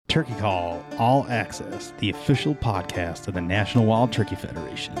Turkey Call All Access, the official podcast of the National Wild Turkey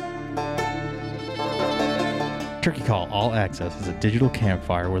Federation. Turkey Call All Access is a digital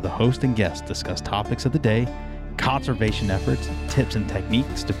campfire where the host and guests discuss topics of the day, conservation efforts, tips and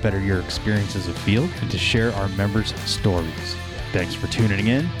techniques to better your experiences of field, and to share our members' stories. Thanks for tuning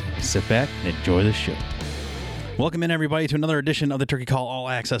in. Sit back and enjoy the show. Welcome in, everybody, to another edition of the Turkey Call All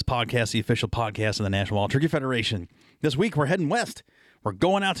Access podcast, the official podcast of the National Wild Turkey Federation. This week, we're heading west. We're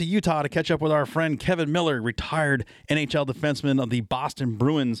going out to Utah to catch up with our friend Kevin Miller, retired NHL defenseman of the Boston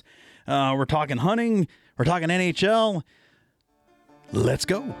Bruins. We're talking hunting. We're talking NHL. Let's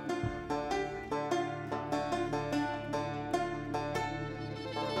go.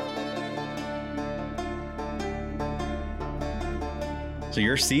 So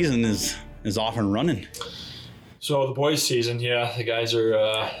your season is off and running. So the boys' season, yeah, the guys are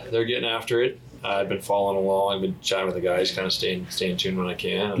they're getting after it. I've been following along. I've been chatting with the guys, kind of staying tuned when I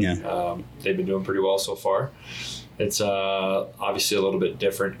can. Yeah. They've been doing pretty well so far. It's obviously a little bit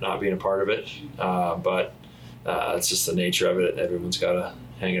different not being a part of it, but it's just the nature of it. Everyone's got to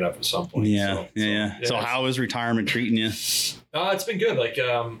hang it up at some point. Yeah. So how is retirement treating you? It's been good. Like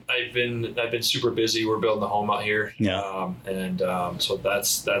I've been super busy. We're building a home out here. Yeah. So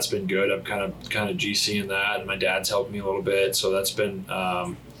that's been good. I'm kind of GCing that, and my dad's helped me a little bit. So that's been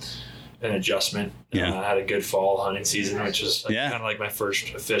an adjustment. Yeah. I had a good fall hunting season, which is kind of like my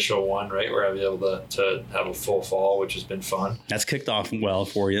first official one, right, where I was able to have a full fall, which has been fun. That's kicked off well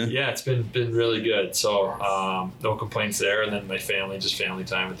for you. Yeah, it's been really good. So no complaints there. And then my family, just family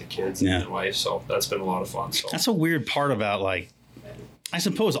time with the kids and my wife. So that's been a lot of fun. So that's a weird part about, like, I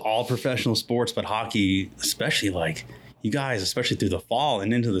suppose all professional sports, but hockey, especially, like, you guys, especially through the fall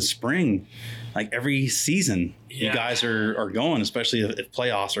and into the spring, like every season, you guys are going, especially if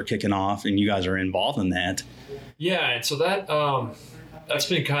playoffs are kicking off and you guys are involved in that. Yeah, and so that's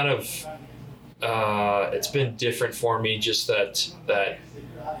been kind of it's been different for me. Just that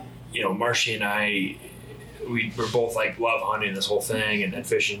Marshy and I, we're both like love hunting this whole thing and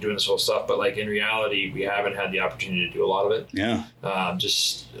fishing, doing this whole stuff. But like in reality, we haven't had the opportunity to do a lot of it. Yeah.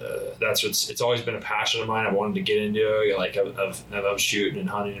 That's it's always been a passion of mine. I wanted to get into like I love shooting and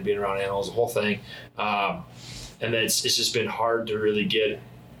hunting and being around animals, the whole thing. And then it's just been hard to really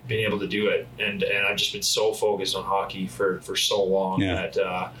being able to do it. And I've just been so focused on hockey for so long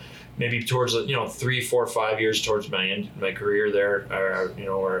that maybe towards 3, 4, 5 years towards my career there,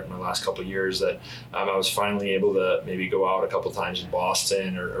 or my last couple of years, that I was finally able to maybe go out a couple of times in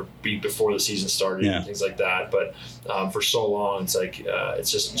Boston or be before the season started and things like that. But for so long, it's like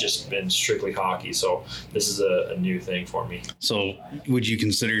it's just been strictly hockey. So this is a new thing for me. So would you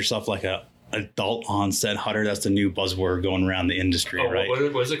consider yourself like a adult onset hunter? That's the new buzzword going around the industry, right?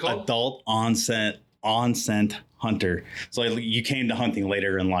 What is it called? Adult onset hunter. So like you came to hunting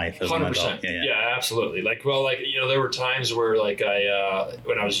later in life as 100%. An adult. Yeah, absolutely. There were times where like I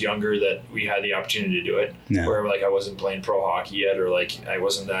when I was younger that we had the opportunity to do it, where like I wasn't playing pro hockey yet, or like I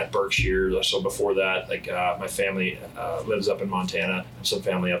wasn't at Berkshire. So before that, like my family lives up in Montana, some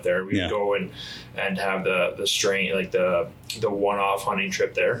family up there. We'd go and have the strain, like the one-off hunting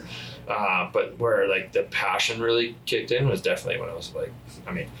trip there. But where like the passion really kicked in was definitely when I was like,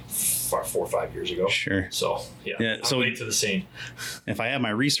 4 or 5 years ago. Sure. So I'm late to the scene. If I have my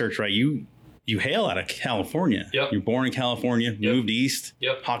research right, you hail out of California. Yep. You're born in California, moved east.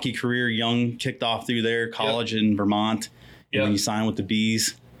 Yep. Hockey career young, kicked off through there, college in Vermont, and then you signed with the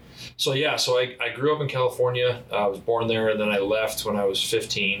Bees. So I grew up in California. I was born there, and then I left when I was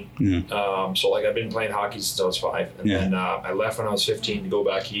 15. So like I've been playing hockey since I was 5, and then I left when I was 15 to go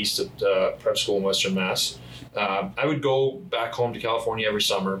back east at prep school in Western Mass. I would go back home to California every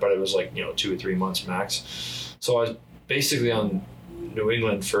summer, but it was like 2 or 3 months max. So I was basically on New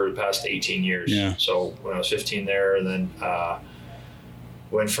England for the past 18 years. Yeah. So when I was 15 there, and then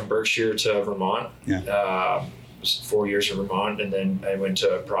went from Berkshire to Vermont. 4 years in Vermont, and then I went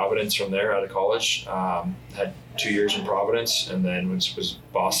to Providence from there out of college. Had 2 years in Providence, and then was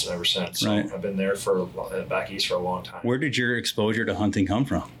Boston ever since. So I've been there back east for a long time. Where did your exposure to hunting come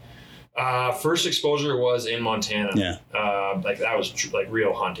from? First exposure was in Montana. Like that was like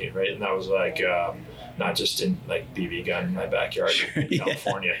real hunting, right? And that was like not just in like BB gun in my backyard in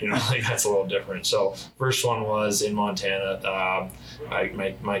California. Like that's a little different. So first one was in Montana.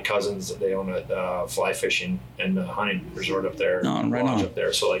 My cousins, they own a fly fishing and hunting resort up there, up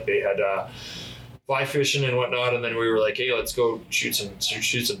there. So like they had fly fishing and whatnot, and then we were like, hey, let's go shoot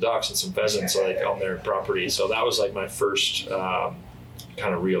some ducks and some pheasants like on their property. So that was like my first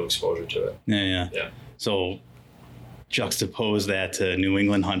kind of real exposure to it. Yeah. So juxtapose that to New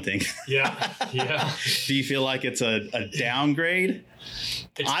England hunting. Yeah. Do you feel like it's a downgrade?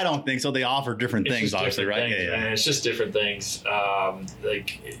 I don't think so. They offer different things, obviously, right? Things, yeah. Man, it's just different things.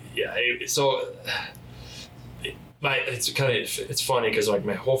 It's funny because like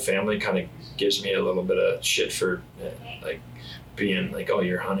my whole family kind of gives me a little bit of shit for like being like, oh,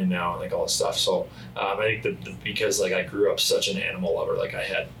 you're hunting now, and like all this stuff. So I think that because like I grew up such an animal lover, like I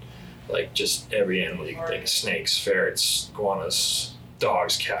had like just every animal you can think of: snakes, ferrets, iguanas,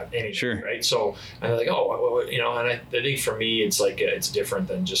 dogs, cat, anything. Sure. Right. So I'm like, oh, you know, and I think for me it's like it's different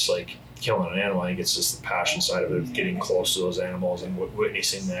than just like killing an animal. I think it's just the passion side of it, getting close to those animals and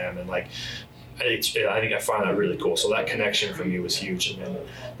witnessing them, and like I think I find that really cool. So that connection for me was huge. And then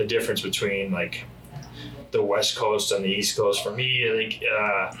the difference between like the West Coast and the East Coast for me, I think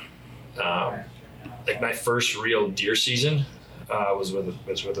like my first real deer season was with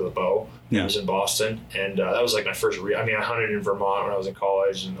a bow. Yeah. It was in Boston, and that was like my first I hunted in Vermont when I was in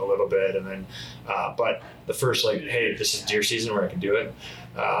college and a little bit, and then but the first like, hey, this is deer season where I can do it.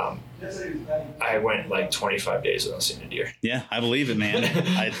 I went like 25 days without seeing a deer. Yeah, I believe it, man.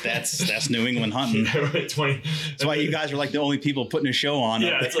 That's New England hunting. That's why you guys are like the only people putting a show on.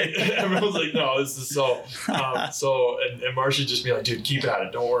 Yeah, it's like everyone's like, no, this is so. And Marcy just be like, dude, keep at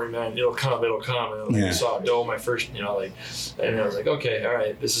it. Don't worry, man. It'll come. And I saw a doe my first, you know, like, and I was like, okay, all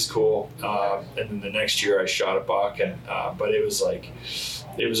right, this is cool. And then the next year I shot a buck, and but it was like,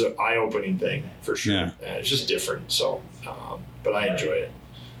 it was an eye-opening thing for sure. Yeah. And it's just different. So, but I enjoy it.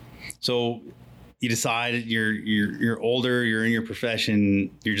 So you decide you're older, you're in your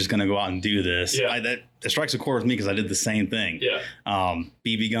profession, you're just going to go out and do this. Yeah. That strikes a chord with me because I did the same thing. Yeah.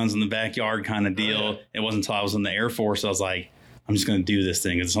 BB guns in the backyard kind of deal. Oh, yeah. It wasn't until I was in the Air Force I was like, I'm just going to do this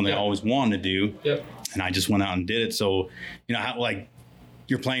thing. It's something I always wanted to do. Yep. And I just went out and did it. So, you know, how, like,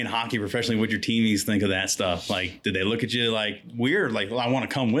 you're playing hockey professionally, what your teammates think of that stuff? Like, did they look at you like weird? Like, well, I want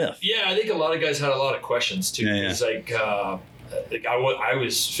to come with. Yeah, I think a lot of guys had a lot of questions too. Yeah. It's like I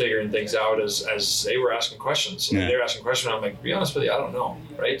was figuring things out as they were asking questions. They were asking questions. I'm like, to be honest with you, I don't know,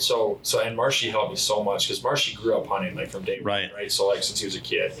 right? So and Marshy helped me so much because Marshy grew up hunting like from day one, right? So like since he was a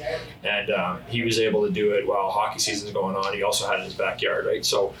kid, and he was able to do it while hockey season's going on. He also had it in his backyard, right?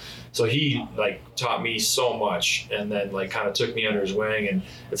 So he like taught me so much, and then like kind of took me under his wing. And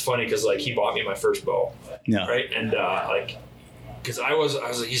it's funny because like he bought me my first bow, right? And like. Because I was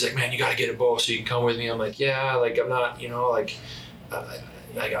like, he's like, man, you got to get a bow so you can come with me. I'm like, yeah, like I'm not, you know, like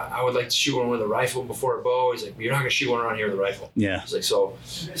I would like to shoot one with a rifle before a bow. He's like, you're not gonna shoot one around here with a rifle. Yeah. He's like, so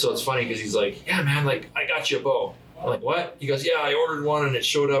it's funny because he's like, yeah, man, like I got you a bow. I'm like, what? He goes, yeah, I ordered one and it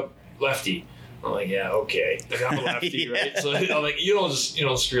showed up lefty. I'm like, yeah, okay. Like, I'm a lefty, right? So I'm like, you don't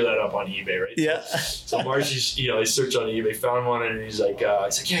screw that up on eBay, right? Yeah. So Marcy's, you know, he searched on eBay, found one, and he's like, yeah,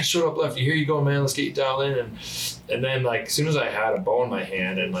 it showed up lefty. Here you go, man. Let's get you dialed in. And then like as soon as I had a bow in my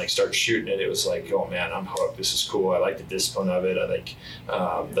hand and like started shooting it, it was like, oh man, I'm hooked. This is cool. I like the discipline of it. I think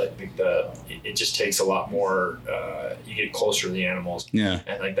it just takes a lot more. You get closer to the animals. Yeah.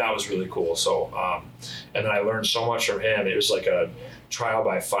 And like that was really cool. So and then I learned so much from him. It was like a trial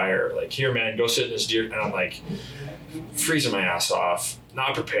by fire. Like, here, man, go sit in this deer, and I'm like freezing my ass off,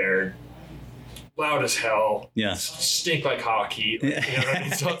 not prepared, loud as hell, stink like hockey. Like, you know what I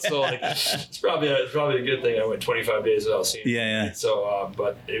mean? So like it's probably a good thing I went 25 days without seeing it. Yeah. So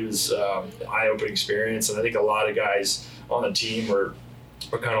but it was an eye-opening experience, and I think a lot of guys on the team were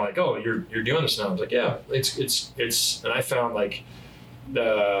kind of like, oh, you're doing this now. I was like, yeah, it's and I found like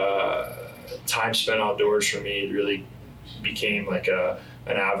the time spent outdoors for me really became like an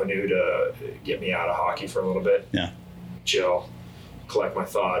avenue to get me out of hockey for a little bit. Yeah. Chill, collect my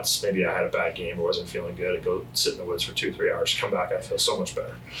thoughts. Maybe I had a bad game or wasn't feeling good. I'd go sit in the woods for 2-3 hours, come back, I feel so much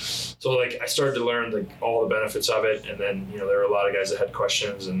better. So like I started to learn like all the benefits of it, and then you know there were a lot of guys that had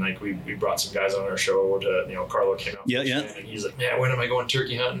questions, and like we brought some guys on our show to, you know, Carlo came out. Yeah. And he's like, man, when am I going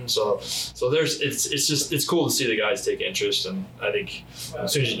turkey hunting? So there's it's cool to see the guys take interest, and I think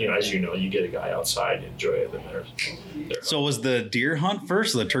as soon as you get a guy outside, you enjoy it, then they're So was the deer hunt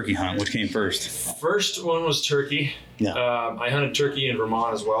first or the turkey hunt? Which came first? First one was turkey. Yeah. I hunted turkey in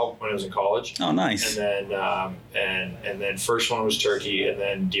Vermont as well when I was in college. Oh, nice. And then and then first one was turkey, and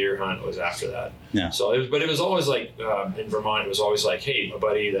then deer hunt was after that. Yeah. So it was always like in Vermont, it was always like, hey, a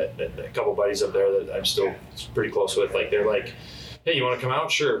buddy that a couple buddies up there that I'm still pretty close with, like they're like, hey, you want to come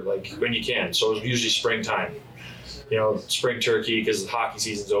out? Sure, like when you can. So it was usually springtime. You know, spring turkey, because the hockey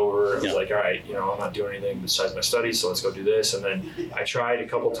season's over. I was like, all right, you know, I'm not doing anything besides my studies, so let's go do this. And then I tried a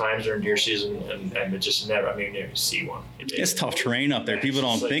couple times during deer season, and it just never, I mean, you never see one. It's tough terrain up there. People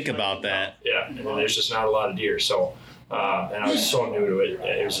don't think about that. Yeah, and then there's just not a lot of deer. So, and I was so new to it.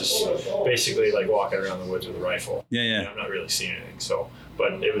 It was just basically like walking around the woods with a rifle. Yeah. And I'm not really seeing anything. So,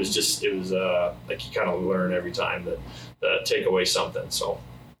 but it was like you kind of learn every time that take away something. So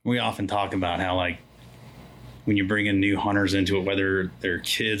we often talk about how, like, when you bring in new hunters into it, whether they're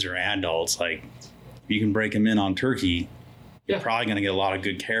kids or adults, like, you can break them in on turkey, you're probably going to get a lot of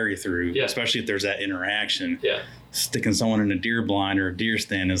good carry through, especially if there's that interaction. Yeah. Sticking someone in a deer blind or a deer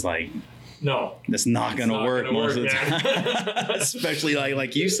stand is like, no, that's not going to work most of the time. Especially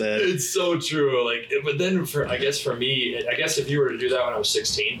like you said. It's so true. Like, but then I guess for me, if you were to do that when I was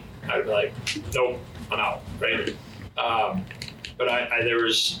 16, I'd be like, nope, I'm out. Right. But there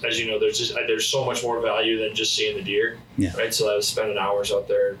was, as you know, there's so much more value than just seeing the deer. Yeah. Right. So I was spending hours out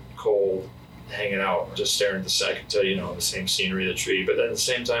there cold, hanging out, just staring at the second to, the same scenery of the tree. But then at the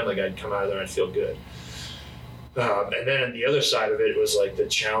same time, like, I'd come out of there and I'd feel good. And then the other side of it was like the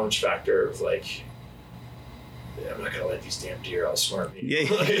challenge factor of like, I'm not gonna let these damn deer outsmart me.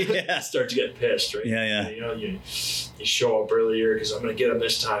 Start to get pissed, right? You show up earlier because I'm gonna get them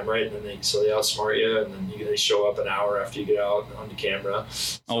this time, right? And then they outsmart you, and then they show up an hour after you get out on the camera.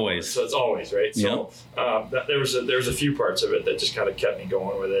 Always. So it's always right. So there was a few parts of it that just kind of kept me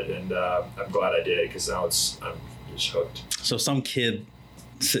going with it, and I'm glad I did because now I'm just hooked. So some kid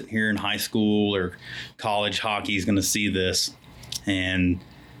sitting here in high school or college hockey is going to see this, and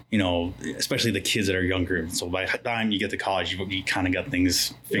especially the kids that are younger. So by the time you get to college, you kind of got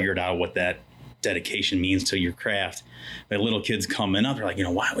things figured out what that dedication means to your craft. But little kids coming up, they're like,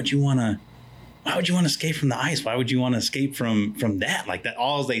 why would you want to escape from the ice? Why would you want to escape from that? Like, that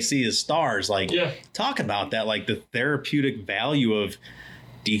all they see is stars. Like, talk about that, like the therapeutic value of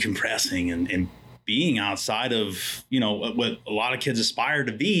decompressing and being outside of, what a lot of kids aspire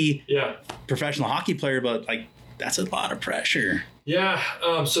to be, professional hockey player, but like, that's a lot of pressure. Yeah.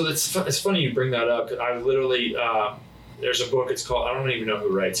 So it's funny you bring that up. I literally, there's a book, it's called, I don't even know who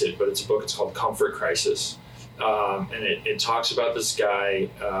writes it, but it's a book, it's called Comfort Crisis. And it talks about this guy,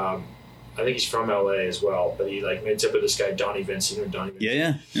 I think he's from LA as well, but he like meets up with this guy, Donnie Vincent.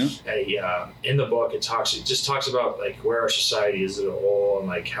 Yeah. And he, in the book, it just talks about like where our society is as a whole and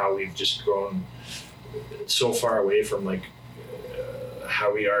like how we've just grown so far away from like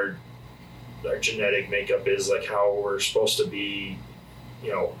how we are, our genetic makeup is, like how we're supposed to be,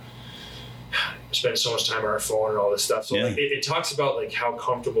 spend so much time on our phone and all this stuff. So like it talks about like how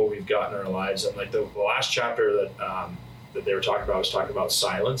comfortable we've gotten in our lives. And like the last chapter that they were talking about was talking about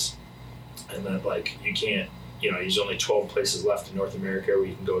silence. And then like you can't, there's only 12 places left in North America where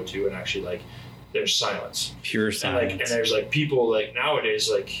you can go to and actually like there's silence. Pure silence. And there's like people like nowadays,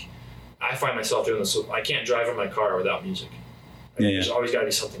 like I find myself doing this. I can't drive in my car without music. There's always got to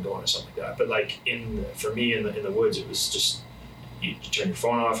be something going or something like that. But like for me in the woods, it was just you turn your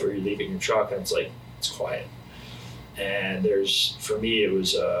phone off or you leave it in your truck and it's like it's quiet. And for me it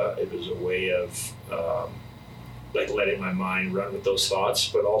was a way of like letting my mind run with those thoughts,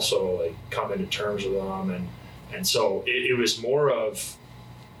 but also like coming to terms with them. And so it was more of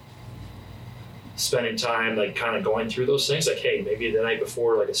spending time like kind of going through those things, like, hey, maybe the night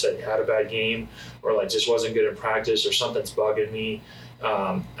before, like I said, you had a bad game or like just wasn't good in practice or something's bugging me.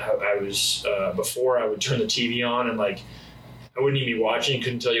 I was before I would turn the TV on and like I wouldn't even be watching,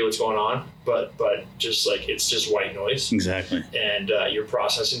 couldn't tell you what's going on, but just like it's just white noise. Exactly. And you're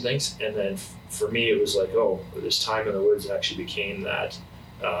processing things. And then for me it was like, this time in the woods actually became that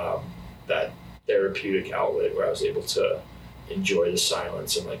that therapeutic outlet where I was able to enjoy the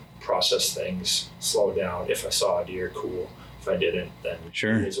silence and like process things, slow down. If I saw a deer, cool. If I didn't, then it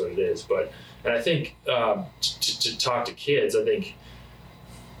is what it is. And I think to talk to kids, I think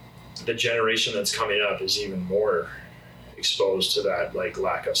the generation that's coming up is even more exposed to that like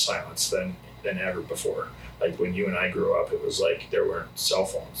lack of silence than ever before. Like when you and I grew up, it was like there weren't cell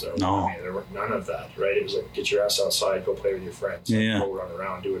phones. There were none of that, right? It was like get your ass outside, go play with your friends, go run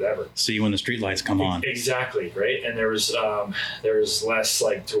around, do whatever. See you when the street lights come on. Exactly, right? And there was less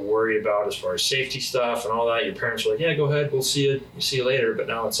like to worry about as far as safety stuff and all that. Your parents were like, yeah, go ahead, we'll see you later. But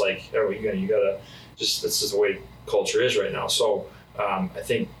now it's like, you gotta just, this is the way culture is right now. So I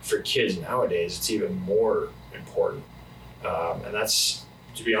think for kids nowadays, it's even more important. And that's,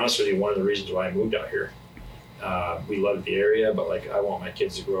 to be honest with you, one of the reasons why I moved out here. We love the area, but like I want my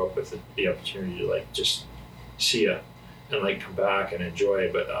kids to grow up with the opportunity to like just see ya and like come back and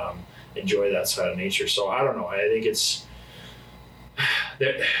enjoy, but enjoy that side of nature. So I don't know. I think it's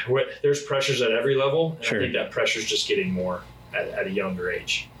there's pressures at every level. And I think that pressure's just getting more at a younger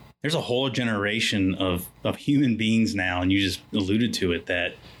age. There's a whole generation of human beings now, and you just alluded to it,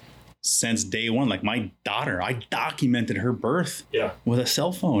 that since day one, like my daughter, I documented her birth with a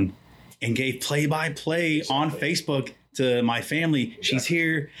cell phone. And gave play-by-play on Facebook to my family. Exactly. She's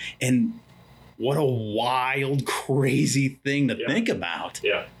here. And what a wild, crazy thing to think about.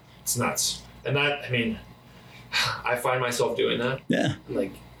 Yeah, it's nuts. And that, I mean, I find myself doing that. Yeah.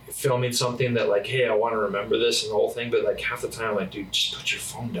 Like filming something that like, hey, I want to remember this and the whole thing. But like half the time I'm like, dude, just put your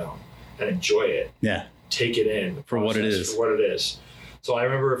phone down and enjoy it. Yeah. Take it in. For what it is. For what it is. So I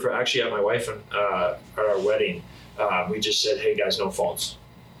remember at my wife and at our wedding, we just said, hey guys, no phones.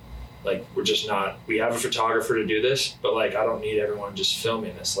 Like we have a photographer to do this, but like I don't need everyone just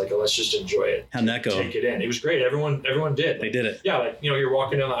filming this. Like let's just enjoy it. How'd that go? Take it in. It was great. Everyone did. They did it. Yeah, like you're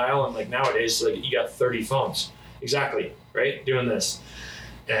walking down the aisle and like nowadays like you got 30 phones. Exactly, right? Doing this.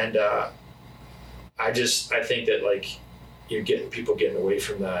 And I think that like people getting away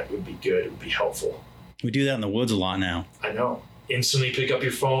from that would be good. It would be helpful. We do that in the woods a lot now. I know. Instantly pick up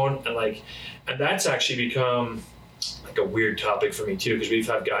your phone and that's actually become like a weird topic for me too, because we've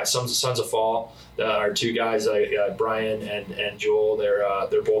had guys, Sons of Fall, our two guys, Brian and Joel.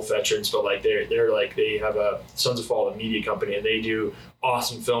 They're both veterans, but like they have a Sons of Fall, a media company, and they do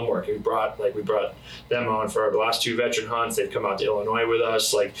awesome film work. We brought them on for our last two veteran hunts. They've come out to Illinois with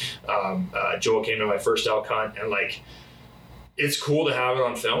us. Like Joel came to my first elk hunt, and like it's cool to have it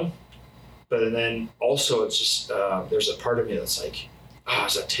on film. But then also it's just there's a part of me that's like,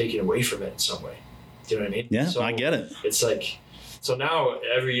 is that taken away from it in some way? Do you know what I mean? Yeah, so I get it. It's like, so now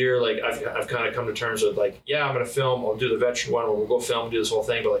every year, like I've kind of come to terms with like, yeah, I'm going to film. I'll do the veteran one, or we'll go film and do this whole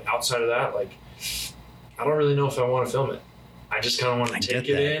thing. But like outside of that, like I don't really know if I want to film it. I just kind of want to take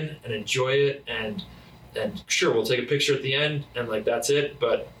it in and enjoy it, and sure, we'll take a picture at the end, and like that's it.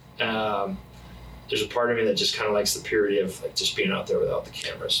 But there's a part of me that just kind of likes the purity of like just being out there without the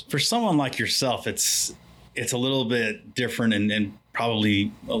cameras. For someone like yourself, it's a little bit different and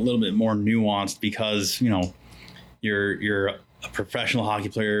probably a little bit more nuanced, because you're a professional hockey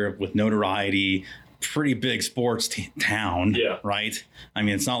player with notoriety, pretty big sports town, right? I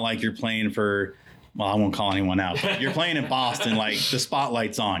mean, it's not like you're playing for, well, I won't call anyone out, but you're playing in Boston, like the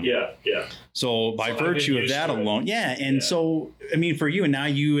spotlight's on you. Yeah. So by virtue of that alone, so I mean, for you, and now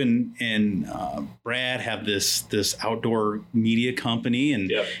you and Brad have this outdoor media company,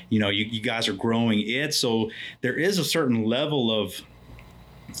 and you guys are growing it. So there is a certain level of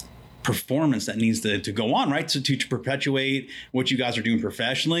performance that needs to go on, right? So to perpetuate what you guys are doing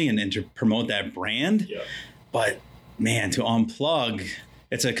professionally and to promote that brand. Yeah. But man, to unplug,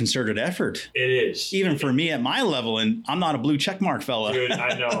 it's a concerted effort. It is. Even for me at my level, and I'm not a blue checkmark fella. Dude,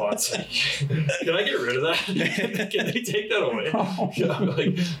 I know. It's like, can I get rid of that? Can they take that away? Oh.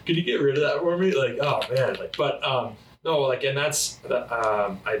 Like, can you get rid of that for me? Like, oh man. Like, but no, like, and that's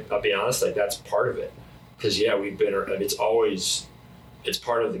I'll be honest, like that's part of it. Because we've been. It's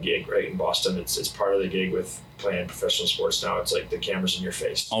part of the gig, right? In Boston, it's part of the gig with playing professional sports now. It's like the camera's in your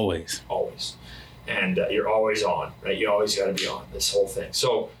face. Always. And you're always on, right? You always got to be on this whole thing.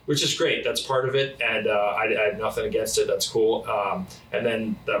 So, which is great. That's part of it. And I have nothing against it. That's cool. And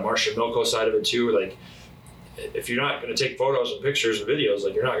then the Marcia Milko side of it too. Like, if you're not going to take photos and pictures and videos,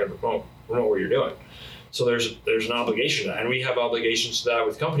 like you're not going to promote what you're doing. So there's an obligation to that. And we have obligations to that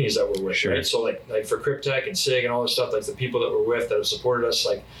with companies that we're with, sure. Right? So like for Cryptek and SIG and all this stuff, like the people that we're with that have supported us,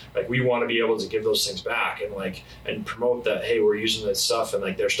 like we want to be able to give those things back and promote that, hey, we're using this stuff and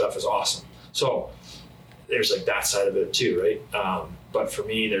like their stuff is awesome. So there's like that side of it too, right? But for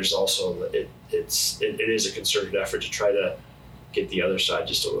me, there's also it is a concerted effort to try to get the other side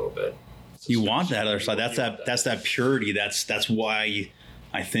just a little bit. You want that other side. That's that purity. That's why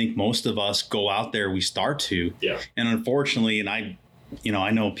I think most of us go out there. We start to, and unfortunately, and I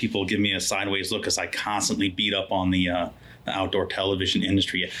know people give me a sideways look because I constantly beat up on the outdoor television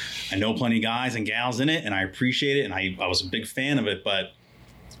industry. I know plenty of guys and gals in it, and I appreciate it, and I was a big fan of it, but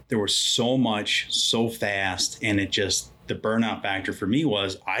there was so much so fast, and it just, the burnout factor for me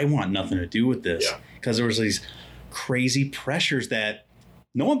was I want nothing to do with this because there was these crazy pressures that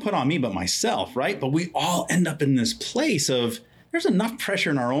no one put on me but myself, right? But we all end up in this place of there's enough pressure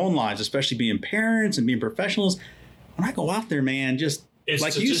in our own lives, especially being parents and being professionals. When I go out there, man, just it's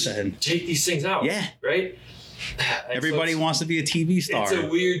like you said, take these things out. Yeah. Right. Everybody wants to be a TV star. It's a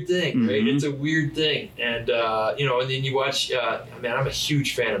weird thing, right? It's a weird thing. And, and then you watch, I'm a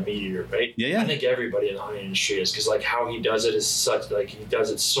huge fan of Meat Eater, right? Yeah. I think everybody in the hunting industry is, because like how he does it is such, like he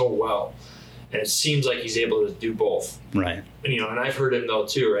does it so well. And it seems like he's able to do both. Right. And, and I've heard him though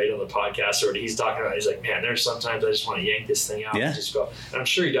too, right, on the podcast, or he's talking about, he's like, man, there's sometimes I just want to yank this thing out and just go. And I'm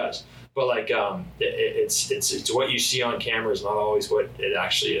sure he does. But like, it's what you see on camera is not always what it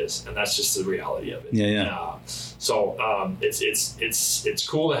actually is. And that's just the reality of it. Yeah. So it's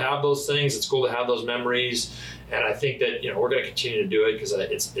cool to have those things. It's cool to have those memories. And I think that, we're going to continue to do it because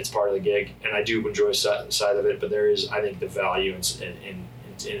it's part of the gig. And I do enjoy that side of it. But there is, I think, the value in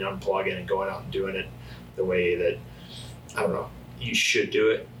unplugging and going out and doing it the way that, I don't know, you should do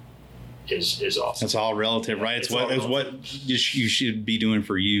it is awesome. It's all relative, right? It's what you should be doing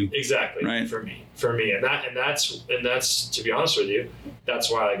for you. Exactly. Right. For me. And that's to be honest with you, that's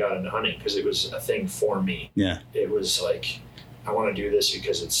why I got into hunting, because it was a thing for me. Yeah. It was like, I want to do this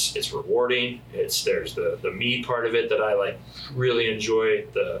because it's rewarding. There's the me part of it that I like really enjoy,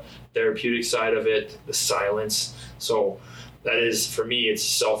 the therapeutic side of it, the silence. So that is, for me, it's a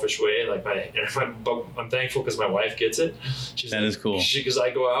selfish way. Like I'm thankful because my wife gets it. That is cool. Because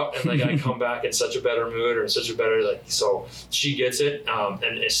I go out and like I come back in such a better mood or in such a better, like, so she gets it.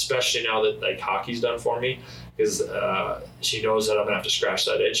 And especially now that like hockey's done for me, because she knows that I'm gonna have to scratch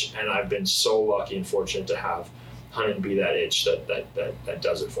that itch. And I've been so lucky and fortunate to have hunting be that itch that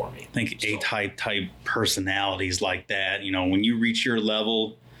does it for me. I think A-type personalities like that, when you reach your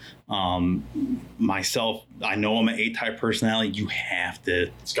level, myself, I know I'm an A-type personality. You have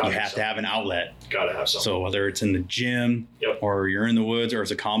to have an outlet. Gotta have something. So whether it's in the gym or you're in the woods or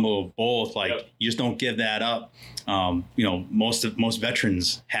it's a combo of both, you just don't give that up. Most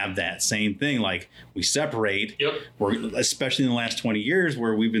veterans have that same thing. Like we separate. We're, especially in the last 20 years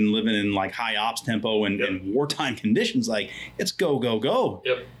where we've been living in like high ops tempo and wartime conditions. Like it's go, go, go.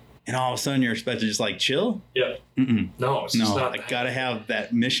 And all of a sudden you're expected to just like chill. No, it's just not. I gotta have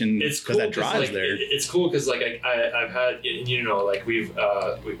that mission because cool, that drives there. It's cool because like I've had, like we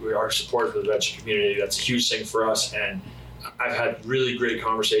are supportive of the veteran community. That's a huge thing for us, and I've had really great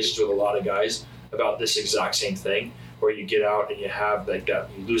conversations with a lot of guys about this exact same thing, where you get out and you have like that,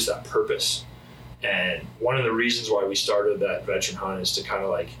 you lose that purpose. And one of the reasons why we started that veteran hunt is to kind of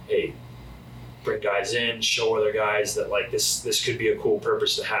like, hey, bring guys in, show other guys that like this could be a cool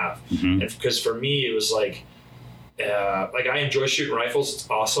purpose to have. And because for me it was like I enjoy shooting rifles. It's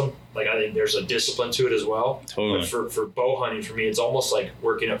awesome. Like I think there's a discipline to it as well. Totally. But for bow hunting, for me, it's almost like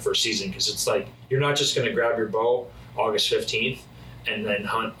working up for a season, because it's like you're not just going to grab your bow August 15th and then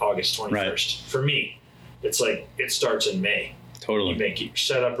hunt August 21st. Right. For me, it's like it starts in May. Totally. You make your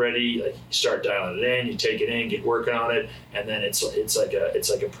setup ready, like you start dialing it in, you take it in, get working on it, and then it's like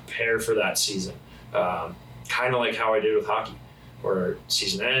a prepare for that season. Kind of like how I did with hockey, where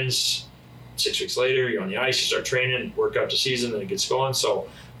season ends, 6 weeks later, you're on the ice, you start training, work up to season, then it gets going. So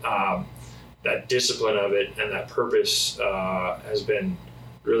that discipline of it and that purpose has been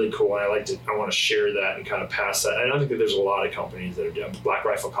really cool, and I want to share that and kind of pass that. And I think that there's a lot of companies that are doing. Black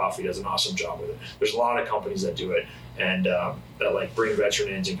Rifle Coffee does an awesome job with it. There's a lot of companies that do it, and that like bring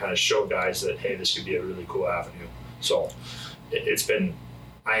veterans and kind of show guys that, hey, this could be a really cool avenue. So it's been,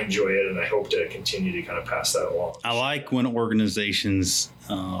 I enjoy it, and I hope to continue to kind of pass that along. I like when organizations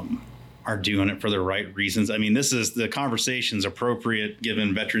are doing it for the right reasons. I mean, the conversation's appropriate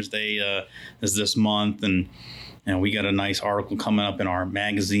given Veterans Day is this month, and we got a nice article coming up in our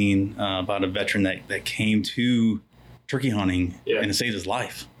magazine about a veteran that came to turkey hunting and it saved his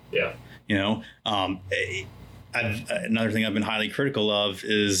life. Another thing I've been highly critical of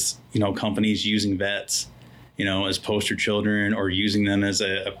is, companies using vets, as poster children or using them as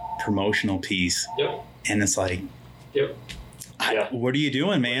a promotional piece. And it's like, what are you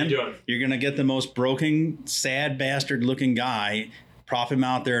doing, man? You're going to get the most broken, sad bastard looking guy, prop him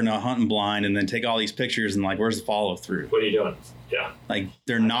out there in a hunting blind, and then take all these pictures and like, where's the follow through? What are you doing? Like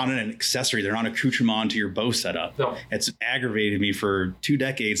they're not an accessory. They're not accoutrement to your bow setup. No. It's aggravated me for 2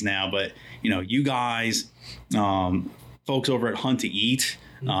 decades now, but you guys, folks over at Hunt to Eat,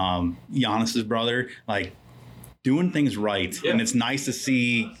 Giannis's brother, like doing things right. And it's nice to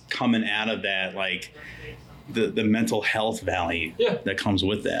see coming out of that, like the mental health value that comes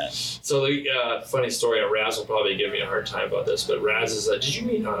with that. So the funny story, Raz will probably give me a hard time about this, but Raz is did you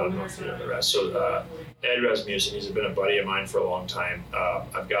meet, I don't know if you know Raz. So Ed Rasmussen, he's been a buddy of mine for a long time.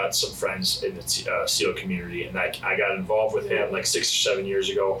 I've got some friends in the SEAL community, and I got involved with him like 6 or 7 years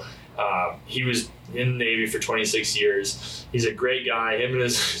ago. He was in the Navy for 26 years. He's a great guy. Him and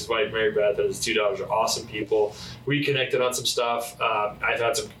his wife, Mary Beth, and his 2 daughters are awesome people. We connected on some stuff. I've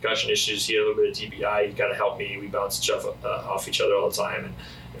had some concussion issues. He had a little bit of TBI. He kind of helped me. We bounced stuff off each other all the time.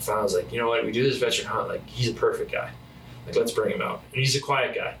 And finally I was like, you know what? We do this veteran hunt. Like, he's a perfect guy. Like, let's bring him out. And he's a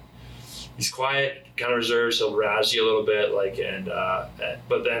quiet guy. He's quiet, kind of reserved. He'll razz you a little bit.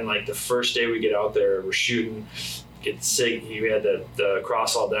 But then, like, the first day we get out there, we're shooting. Get sick. We had the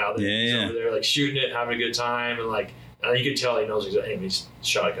cross all down. Over there, like shooting it, having a good time, and like And you could tell he knows exactly. He's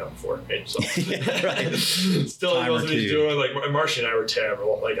shot a gun before, right? So Right. Still he knows what he's doing. Like Marshy and I were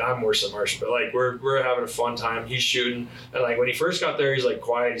terrible. Like I'm worse than Marshy, but like we're having a fun time. He's shooting, and like when he first got there, he's like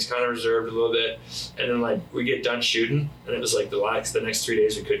quiet. He's kind of reserved a little bit, and then like we get done shooting, and it was like the next 3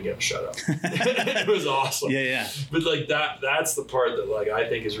 days we couldn't get him shut up. It was awesome. Yeah. But like that's the part that like I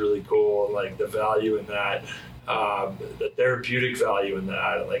think is really cool, and like the value in that. The therapeutic value in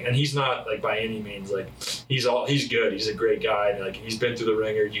that, like, and he's not like by any means like he's good. He's a great guy, and like he's been through the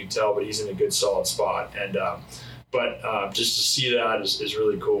ringer, you can tell, but he's in a good solid spot. And just to see that is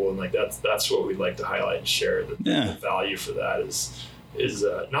really cool, and like that's what we'd like to highlight and share. The value for that is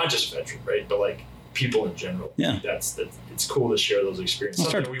not just veteran, right, but like people in general. Yeah, that's it's cool to share those experiences.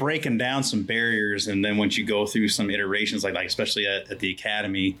 I'll start breaking down some barriers, and then once you go through some iterations, like especially at the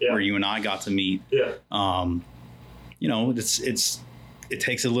academy where you and I got to meet. You know, it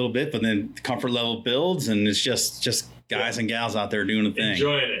takes a little bit, but then the comfort level builds, and it's just guys and gals out there doing the thing,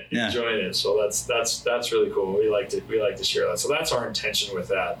 enjoying it. So that's really cool. We like to share that. So that's our intention with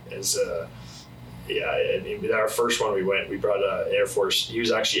that. Is our first one we brought Air Force.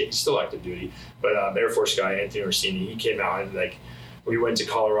 He's still active duty, but Air Force guy Anthony Orsini. He came out and like we went to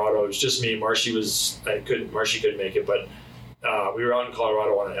Colorado. It was just me. Marshy couldn't make it, but we were out in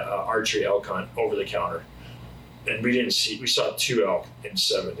Colorado on an archery elk hunt over the counter. And we saw 2 elk in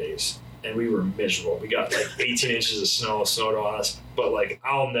 7 days, and we were miserable. We got like 18 inches of snow snowed on us, but like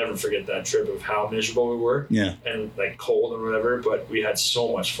I'll never forget that trip of how miserable we were. Yeah. And like cold and whatever, but we had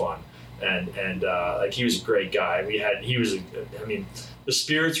so much fun. And like he was a great guy. The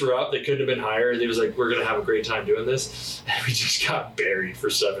spirits were up. They couldn't have been higher. They was like, we're going to have a great time doing this. And we just got buried for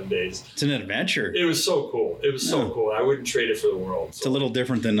 7 days. It's an adventure. It was so cool. So cool. I wouldn't trade it for the world. It's a little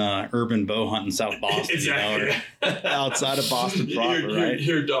different than urban bow hunt in South Boston. Exactly. Outside of Boston proper, right? You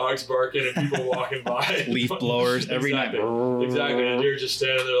hear dogs barking and people walking by. Leaf blowers every night. Exactly. And you're just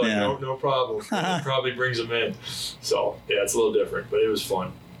standing there like, no problem. It probably brings them in. So, yeah, it's a little different, but it was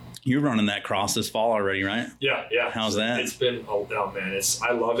fun. You're running that cross this fall already, right? Yeah. How's that? It's been, I love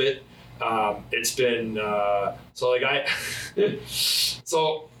it. It's been,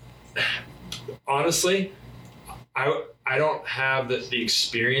 so honestly, I don't have the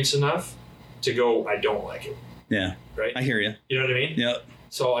experience enough to go, I don't like it. Yeah. Right? I hear you. You know what I mean? Yeah.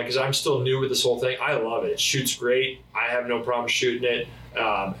 So, because I'm still new with this whole thing, I love it. It shoots great. I have no problem shooting it.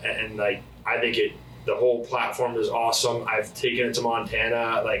 And like, I think the whole platform is awesome. I've taken it to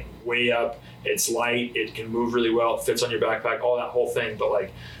Montana, like way up. It's light. It can move really well. It fits on your backpack, all that whole thing. But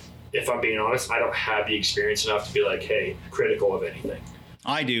like, if I'm being honest, I don't have the experience enough to be like, hey, critical of anything.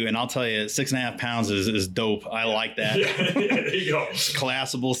 I do, and I'll tell you, 6.5 pounds is dope. I like that. Yeah, there you go. It's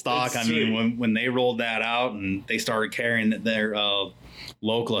collapsible stock. I mean, when they rolled that out and they started carrying their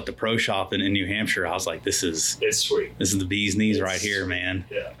local at the pro shop in New Hampshire, I was like, it's sweet. This is the bee's knees right here, man.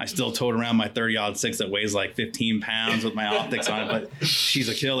 Yeah. I still towed around my 30-06 that weighs like 15 pounds with my optics on it, but she's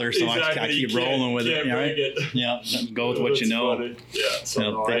a killer, so I keep rolling with it. Right? Yeah, go with what you know. Funny. Yeah,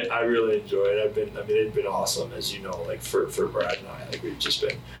 so I really enjoy it. It's been awesome, as you know, like for Brad and I. Like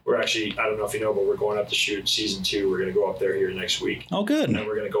we're actually, I don't know if you know, but we're going up to shoot season 2. We're going to go up there here next week. Oh, good. And then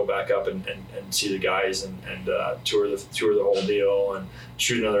we're going to go back up and see the guys and tour the whole deal and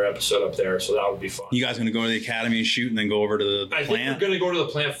shoot another episode up there. So that would be fun. You guys going to go to the academy and shoot and then go over to the plant? I think we're going to go to the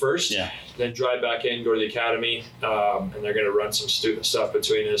plant first. Yeah. Then drive back in, go to the academy, and they're going to run some stuff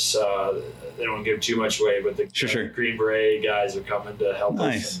between us. They don't give too much away, but the Green Beret guys are coming to help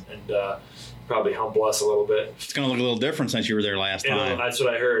us and probably humble us a little bit. It's going to look a little different since you were there last time. That's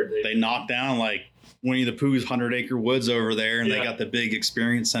what I heard. They knocked down like Winnie the Pooh's 100-acre woods over there, and they got the big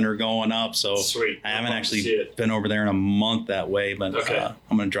experience center going up. So sweet. I haven't actually been over there in a month that way, but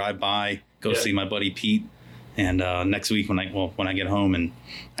I'm going to drive by, see my buddy Pete. And next week when I get home, and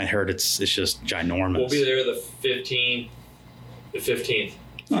I heard it's just ginormous. We'll be there the 15th.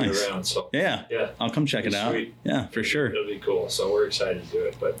 Nice. Around, so yeah, I'll come check it out. Sweet. Yeah, for sure. It'll be cool. So we're excited to do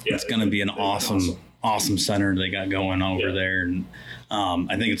it. But yeah, it's going to be an awesome center they got going over there, and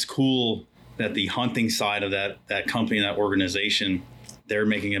I think it's cool that the hunting side of that company, that organization, they're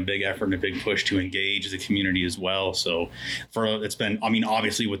making a big effort and a big push to engage the community as well. So it's been,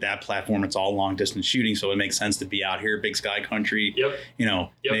 obviously with that platform, it's all long distance shooting. So it makes sense to be out here, Big Sky country,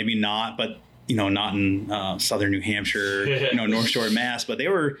 maybe not, but not in Southern New Hampshire, North Shore, Mass, but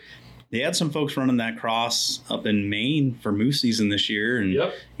they had some folks running that cross up in Maine for moose season this year. And,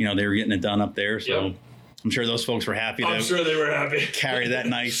 they were getting it done up there. So I'm sure those folks were happy. I'm sure they were happy. Carry that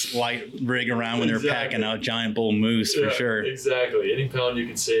nice light rig around when they're packing out giant bull moose for sure. Exactly. Any pound you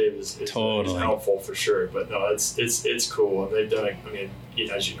can save is helpful for sure. But no, it's cool, and they've done it. I mean,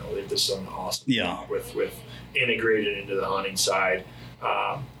 as you know, they've just done awesome. Yeah. With integrated into the hunting side.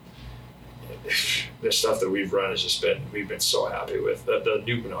 The stuff that we've run has just we've been so happy with. The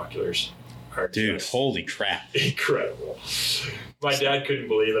new binoculars are just holy crap. Incredible. My dad couldn't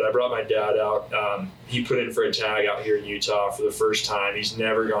believe it. I brought my dad out. He put in for a tag out here in Utah for the first time. He's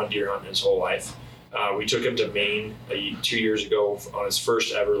never gone deer hunting his whole life. We took him to Maine 2 years ago on his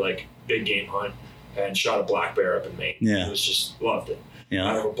first ever big game hunt and shot a black bear up in Maine. Yeah. He was just loved it. Yeah.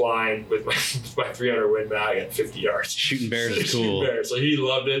 Out of a blind with my 300 Win Mag at 50 yards. Shooting bears is cool. So he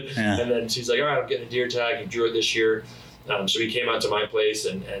loved it. Yeah. And then he's like, all right, I'm getting a deer tag. He drew it this year. So he came out to my place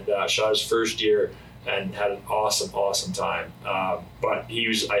and shot his first deer and had an awesome time. But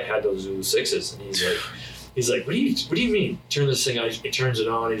I had those Zulu 6s, and he's like, what do you mean? Turn this thing on. He turns it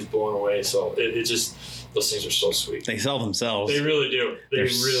on. He's blown away. So it just, those things are so sweet. They sell themselves. They really do. They're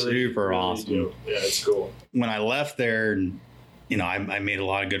super awesome. Do. Yeah, it's cool. When I left there, I made a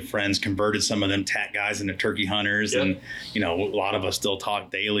lot of good friends, converted some of them TAC guys into turkey hunters. Yep. And, a lot of us still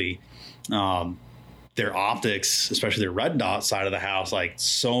talk daily. Their optics, especially their red dot side of the house,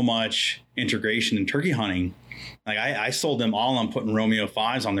 so much integration in turkey hunting. I sold them all on putting Romeo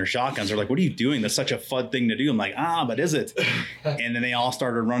 5s on their shotguns. They're like, what are you doing? That's such a fun thing to do. I'm like, but is it? And then they all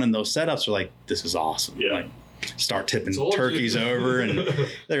started running those setups. They're like, this is awesome. Yeah. Start tipping turkeys over, and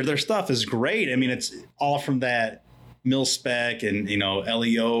their stuff is great. I mean, it's all from that mil spec and,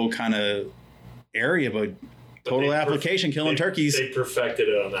 LEO kind of area, but total application, killing turkeys. They perfected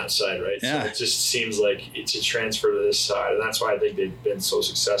it on that side, right? Yeah. So it just seems like it's a transfer to this side, and that's why I think they've been so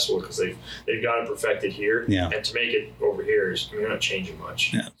successful, because they've got it perfected here. Yeah. And to make it over here you're not changing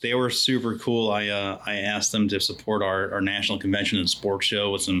much. Yeah. They were super cool. I asked them to support our national convention and sports show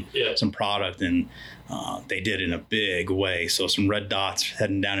with some product, and they did in a big way. So some red dots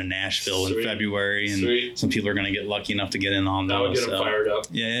heading down to Nashville in February, and some people are going to get lucky enough to get in on those. That would get them fired up.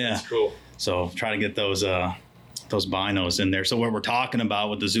 Yeah. That's cool. So try to get those binos in there. So what we're talking about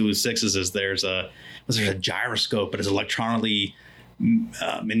with the Zulu 6s is there's a gyroscope, but it's electronically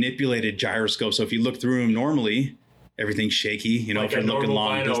manipulated gyroscope. So if you look through them normally, everything's shaky. If you're looking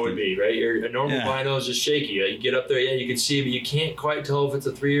long distance, would be right. A normal bino is just shaky. You get up there, you can see, but you can't quite tell if it's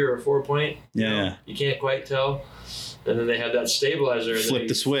a 3 or a 4 point. You can't quite tell. And then they have that stabilizer. And flip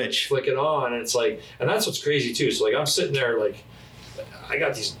the switch, flick it on, and it's and that's what's crazy too. So I'm sitting there I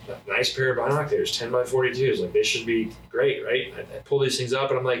got these nice pair of binoculars, 10x42s. They should be great, right? I pull these things up,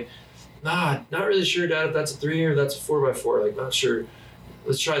 and I'm like, not really sure, Dad, if that's a 3 or that's a 4x4. Not sure.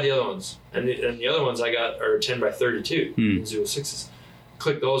 Let's try the other ones. And the other ones I got are 10x32 Zulu 6s.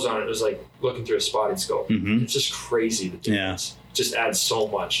 Click those on it. It was like looking through a spotting scope. Mm-hmm. It's just crazy, the difference. It just adds so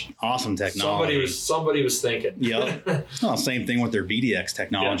much. Awesome technology. Somebody was thinking. Yep. Well, same thing with their VDX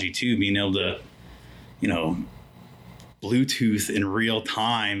technology too, being able to, Bluetooth in real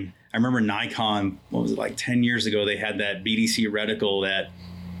time. I remember Nikon, 10 years ago, they had that BDC reticle that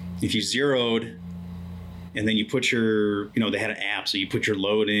if you zeroed and then you put your, they had an app, so you put your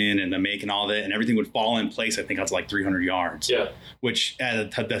load in and the make and all that, and everything would fall in place. I think that's 300 yards. Yeah. Which at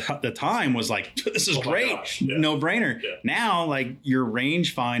the time was this is great. No brainer. Yeah. Now, your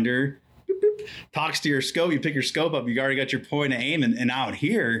rangefinder talks to your scope, you pick your scope up, you already got your point of aim, and out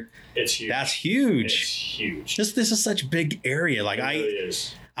here, it's huge. That's huge. It's huge. This is such a big area. It really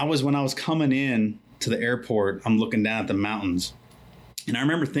is. When I was coming in to the airport, I'm looking down at the mountains, and I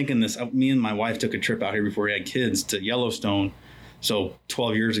remember thinking this. Me and my wife took a trip out here before we had kids to Yellowstone, so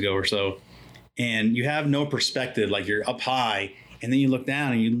 12 years ago or so, and you have no perspective. You're up high, and then you look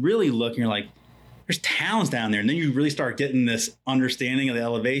down, and you really look, and you're like, there's towns down there. And then you really start getting this understanding of the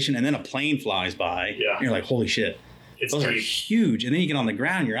elevation, and then a plane flies by. Yeah. And you're like, holy shit. Those are huge. And then you get on the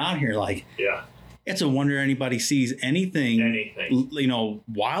ground, you're out here it's a wonder anybody sees anything.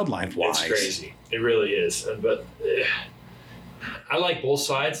 Wildlife-wise. It's crazy. It really is. But I like both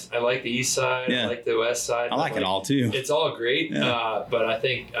sides. I like the east side. Yeah. I like the west side. I like it all too. It's all great. Yeah. But I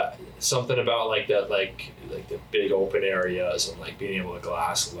think something about that, the big open areas and being able to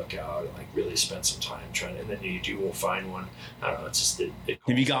glass and look out and really spend some time trying, and then you will find one. I don't know. It's just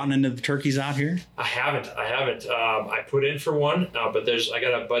Have you gotten into the turkeys out here? I haven't. I put in for one, but I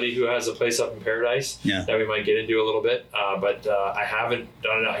got a buddy who has a place up in Paradise that we might get into a little bit. But I haven't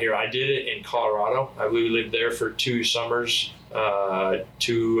done it out here. I did it in Colorado. We lived there for 2 summers.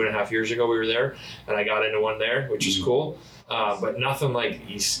 2.5 years ago we were there, and I got into one there, which was cool. But nothing like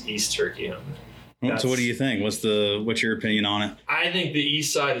East Turkey hunting. So what do you think? What's your opinion on it? I think the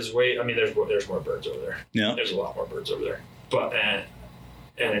east side is there's more birds over there. Yeah. There's a lot more birds over there. But and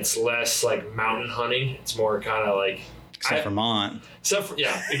it's less like mountain hunting. It's more kind of like Vermont.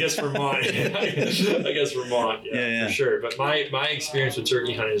 I guess Vermont. I guess Vermont, yeah, for sure. But my experience with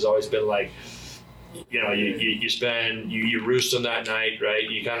turkey hunting has always been like, you roost them that night, right?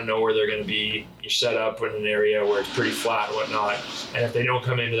 You kind of know where they're going to be. You set up in an area where it's pretty flat and whatnot. And if they don't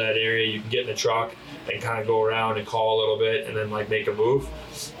come into that area, you can get in the truck and kind of go around and call a little bit and then like make a move.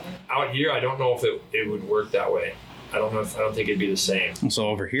 Out here, I don't know if it would work that way. I don't think it'd be the same. So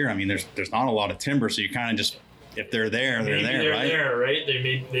over here, I mean, there's not a lot of timber, so you kind of just, if they're there, they're there, right? There, right?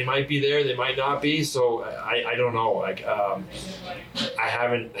 They might be there, they might not be. So I don't know. Like I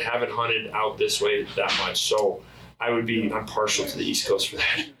haven't hunted out this way that much. So I'm partial to the East Coast for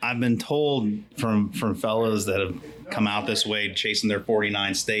that. I've been told from fellows that have come out this way chasing their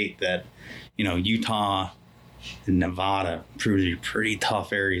 49 state that, Utah and Nevada prove to be pretty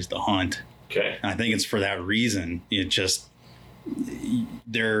tough areas to hunt. Okay. And I think it's for that reason. It just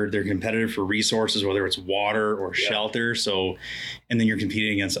they're competitive for resources, whether it's water or shelter. So, and then you're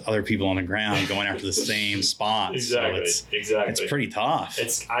competing against other people on the ground going after the same spots. Exactly. So exactly. It's pretty tough.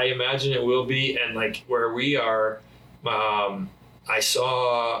 I imagine it will be. And like where we are, I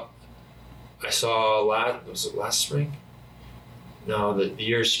saw last spring? No, the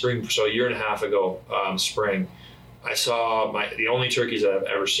year spring. So a year and a half ago, spring, I saw the only turkeys that I've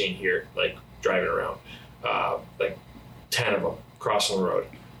ever seen here, like driving around, like 10 of them crossing the road.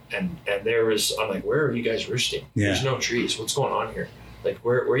 And I'm like, where are you guys roosting? Yeah. There's no trees. What's going on here? Like,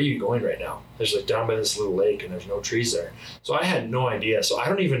 where are you going right now? There's like down by this little lake and there's no trees there. So I had no idea. So I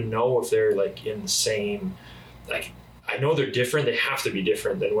don't even know if they're like in the same, like, I know they're different. They have to be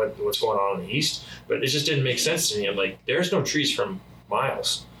different than what's going on in the east, but it just didn't make sense to me. I'm like, there's no trees from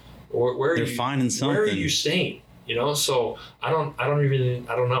miles. Where they're finding something. Where are you staying? So I don't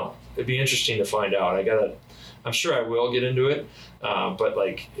know. It'd be interesting to find out. I'm sure I will get into it. But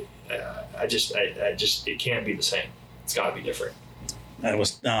like, I just, it can't be the same. It's gotta be different. That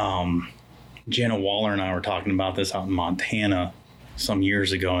was, Jana Waller and I were talking about this out in Montana some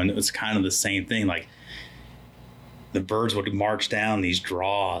years ago. And it was kind of the same thing. Like the birds would march down these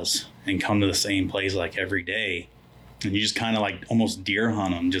draws and come to the same place like every day. And you just kind of like almost deer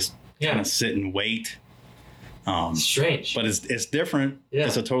hunt them, just kind of sit and wait. Strange, but it's different. Yeah.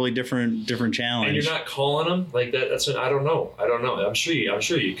 It's a totally different challenge. And you're not calling them like that. That's I don't know. I'm sure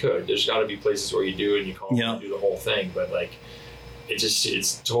you could. There's got to be places where you do and you call them and do the whole thing. But like,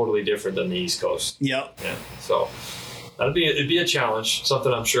 it's totally different than the East Coast. Yep. Yeah. So it'd be a challenge.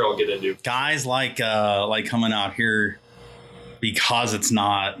 Something I'm sure I'll get into. Guys like coming out here because it's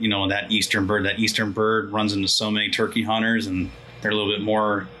not that eastern bird. That eastern bird runs into so many turkey hunters and they're a little bit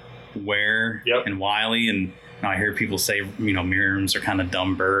more aware and wily and. I hear people say, Merriams are kind of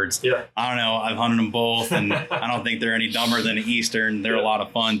dumb birds. Yeah. I don't know. I've hunted them both, and I don't think they're any dumber than an Eastern. They're a lot of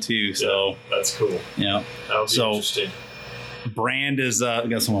fun, too. So that's cool. Yeah. That'll be interesting. Brand is, we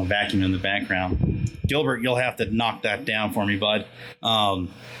got someone vacuuming in the background. Gilbert, you'll have to knock that down for me, bud.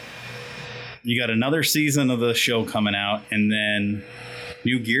 You got another season of the show coming out, and then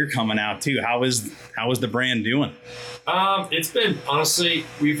new gear coming out, too. How is the brand doing? It's been, honestly,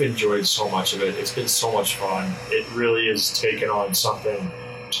 we've enjoyed so much of it. It's been so much fun. It really has taken on something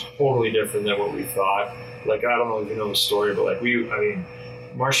totally different than what we thought. Like, I don't know if you know the story, but like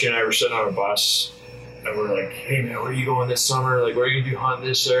Marcy and I were sitting on a bus and we're like, hey man, where are you going this summer? Like, where are you going to do hunt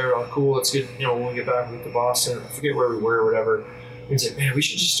this there? Oh, cool. Let's get, when we get back, we get to Boston. I forget where we were or whatever. And he's like, man, we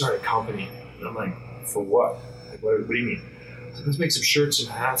should just start a company. And I'm like, for what? Like, what do you mean? So let's make some shirts and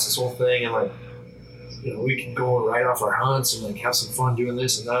hats, this whole thing. And like, we can go and write off our hunts and like have some fun doing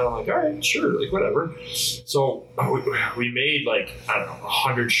this and that. I'm like, all right, sure, like whatever. So we made like, I don't know,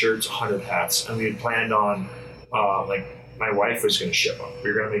 100 shirts, 100 hats. And we had planned on, like my wife was going to ship them.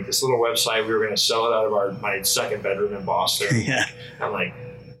 We were going to make this little website. We were going to sell it out of my second bedroom in Boston. Yeah. And like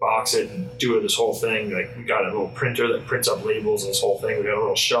box it and do this whole thing. Like we got a little printer that prints up labels and this whole thing. We got a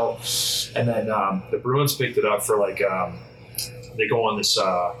little shelf. And then the Bruins picked it up for like, they go on this,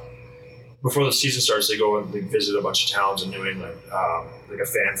 before the season starts, they go and they visit a bunch of towns in New England, like a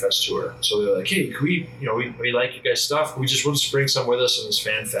fan fest tour. So they're like, hey, can we like you guys' stuff. We'll just bring some with us on this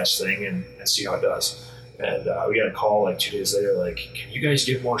fan fest thing and see how it does. And we got a call like 2 days later, like, can you guys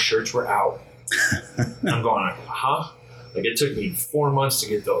get more shirts? We're out. I'm going, huh? Like, it took me 4 months to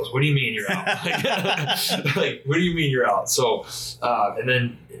get those. What do you mean you're out? Like, what do you mean you're out? So, and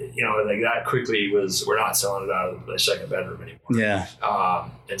then, like that quickly we're not selling it out of the second bedroom anymore. Yeah.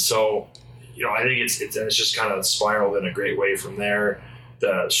 And so, I think it's just kind of spiraled in a great way from there.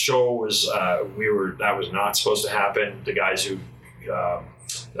 the show was that was not supposed to happen. The guys who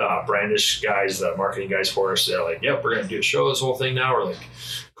Brandish guys, the marketing guys for us, they're like, yep, we're going to do a show, this whole thing now. We're like,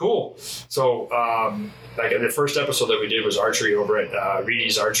 cool. So like the first episode that we did was archery over at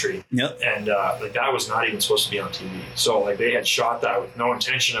Reedy's Archery. Yep. And like that was not even supposed to be on TV. So like they had shot that with no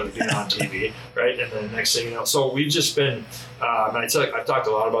intention of it being on TV, right? And then next thing you know, so we've just been, and I've talked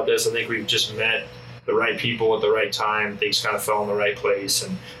a lot about this. I think we've just met the right people at the right time. Things kind of fell in the right place,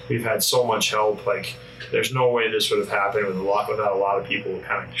 and we've had so much help. Like there's no why this would have happened without a lot of people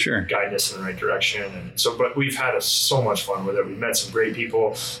kind of guiding us in the right direction. And so, but we've had so much fun with it. We've met some great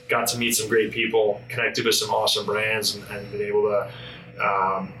people, got to meet some great people, connected with some awesome brands, and been able to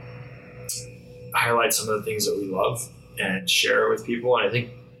highlight some of the things that we love and share it with people. And I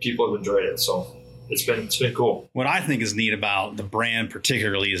think people have enjoyed it. So it's been cool. What I think is neat about the brand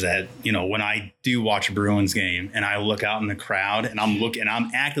particularly is that, you know, when I do watch a Bruins game and I look out in the crowd and I'm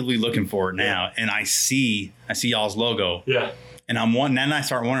actively looking for it now, and I see y'all's logo. Yeah. And then I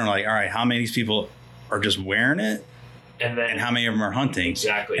start wondering, like, all right, how many of these people are just wearing it? And how many of them are hunting?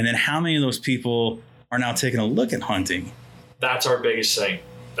 Exactly. And then how many of those people are now taking a look at hunting? That's our biggest thing.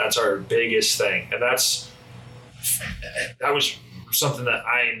 And that was something that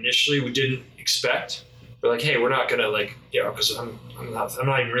we didn't expect. We're like, hey, we're not gonna like, you know, because I'm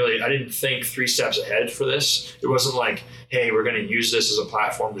not even really, I didn't think 3 steps ahead for this. It wasn't like, hey, we're gonna use this as a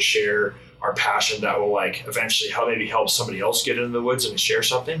platform to share our passion that will like eventually help somebody else get into the woods and share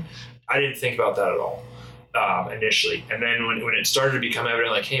something. I didn't think about that at all initially. And then when it started to become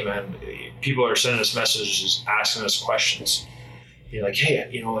evident, like, hey man, people are sending us messages, asking us questions. You're like, hey,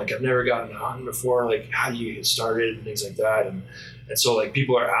 you know, like I've never gotten a hunt before. Like, how do you get started and things like that? And so like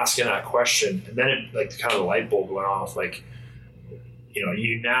people are asking that question, and then it like kind of the light bulb went off. Like,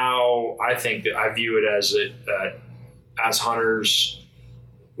 you know, I think that I view it as hunters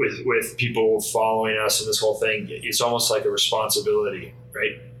with people following us and this whole thing. It's almost like a responsibility,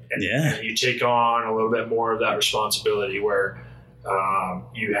 right? And you take on a little bit more of that responsibility where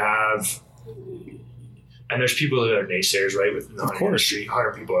you have. And there's people that are naysayers, right? With the hunting industry,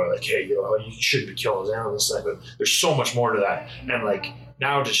 hunter people are like, hey, you know, you shouldn't be killing those animals, but there's so much more to that. And like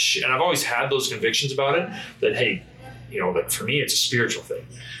now, and I've always had those convictions about it. That hey, you know, that for me, it's a spiritual thing.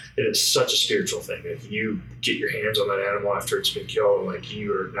 It is such a spiritual thing. If you get your hands on that animal after it's been killed, like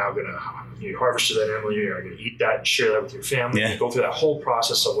you are now you harvested that animal, you're going to eat that and share that with your family. And go through that whole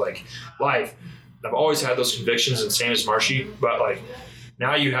process of like life. I've always had those convictions, and same as Marshy, but like.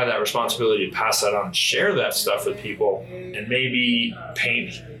 Now you have that responsibility to pass that on and share that stuff with people, and maybe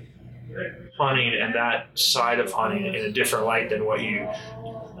paint hunting and that side of hunting in a different light than what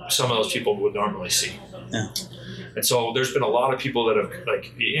some of those people would normally see. Yeah. And so there's been a lot of people that have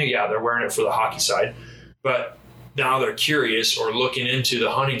like, they're wearing it for the hockey side, but now they're curious or looking into the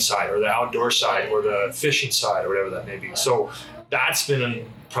hunting side or the outdoor side or the fishing side or whatever that may be. So that's been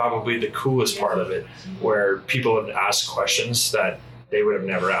probably the coolest part of it, where people have asked questions that they would have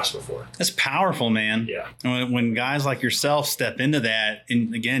never asked before. That's powerful, man. Yeah. When guys like yourself step into that,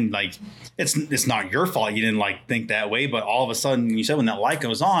 and again, like it's not your fault you didn't like think that way, but all of a sudden you said when that light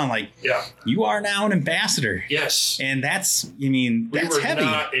goes on, like you are now an ambassador. Yes. And that's heavy.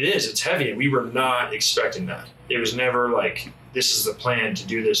 It's heavy. And we were not expecting that. It was never like, this is the plan to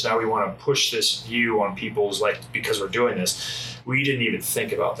do this. Now we want to push this view on people's like, because we're doing this. We didn't even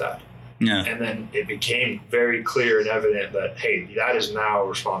think about that. Yeah. And then it became very clear and evident that, hey, that is now a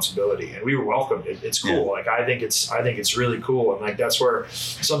responsibility, and we were welcomed. It's cool. Yeah. Like I think it's really cool, and like that's where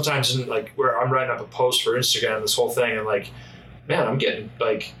sometimes where I'm writing up a post for Instagram, this whole thing, and like, man, I'm getting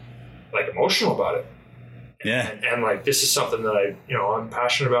like emotional about it. Yeah. And like this is something that I'm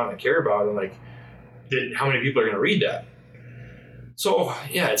passionate about and I care about, and like, how many people are going to read that? So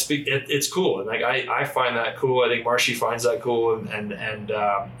yeah, it's cool, and like I find that cool. I think Marshy finds that cool, and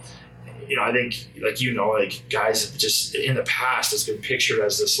I think like guys just in the past it's been pictured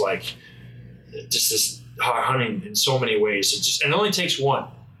as this like just this hunting in so many ways. And it only takes one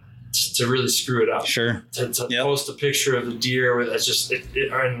to really screw it up. Sure. To post a picture of the deer with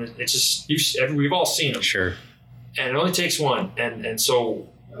we've all seen them. Sure. And it only takes one, and so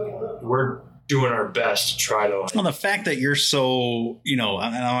we're doing our best to try to. Well, the fact that you're so,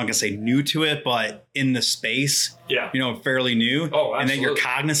 I'm not gonna say new to it, but in the space, fairly new. Oh, absolutely. And that you're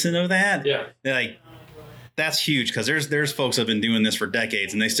cognizant of that. Yeah. Like, that's huge, because there's folks that have been doing this for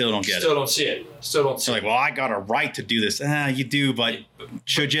decades and they still don't get it. Still don't see it. They're like, well, I got a right to do this. You do, but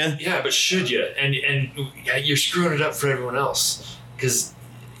should you? Yeah, but should you? And you're screwing it up for everyone else, because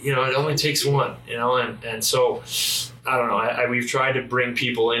it only takes one, and so I don't know. We've tried to bring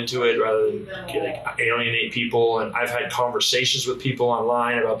people into it rather than alienate people. And I've had conversations with people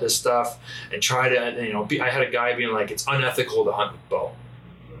online about this stuff and try to, I had a guy being like, it's unethical to hunt with bow.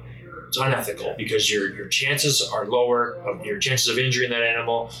 It's unethical because your chances are lower, your chances of injuring that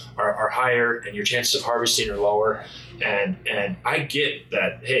animal are higher, and your chances of harvesting are lower. And I get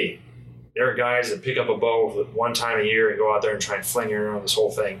that, hey, there are guys that pick up a bow one time a year and go out there and try and fling it around this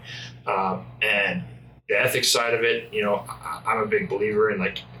whole thing. And the ethics side of it, I'm a big believer in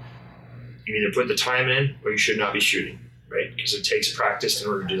you either put the time in or you should not be shooting, right? Because it takes practice in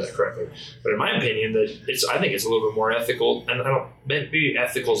order to do that correctly. But in my opinion, I think it's a little bit more ethical, and maybe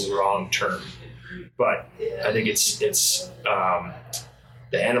ethical is the wrong term, but I think it's the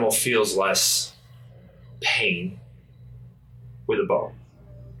animal feels less pain with a bow.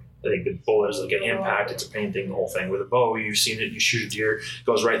 I think the bullet is like an impact. It's a pain thing, the whole thing. With a bow, you've seen it. You shoot a deer, it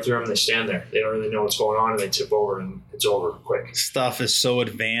goes right through them, and they stand there. They don't really know what's going on, and they tip over, and it's over quick. Stuff is so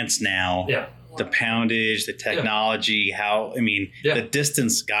advanced now. Yeah. The poundage, the technology, the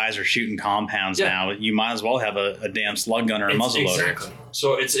distance guys are shooting compounds now. You might as well have a damn slug gun or a muzzle loader. Exactly.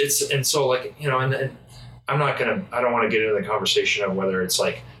 So and I don't want to get into the conversation of whether it's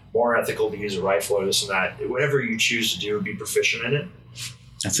more ethical to use a rifle or this and that. Whatever you choose to do, be proficient in it.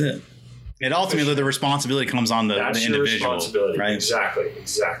 That's it. And ultimately, the responsibility comes on the individual. Your responsibility, right?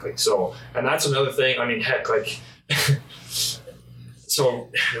 Exactly. So, and that's another thing. I mean, heck, so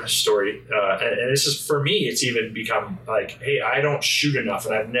story, and this is for me. It's even become hey, I don't shoot enough,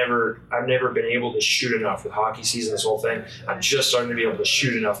 and I've never been able to shoot enough with hockey season. This whole thing, I'm just starting to be able to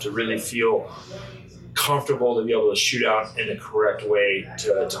shoot enough to really feel comfortable to be able to shoot out in the correct way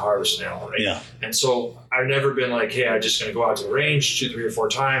to harvest an animal, right? Yeah. And so I've never been hey, I'm just going to go out to the range, shoot 3 or 4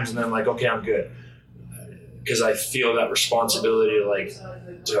 times, and then okay, I'm good. Because I feel that responsibility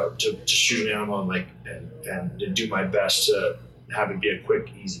to shoot an animal and to do my best to have it be a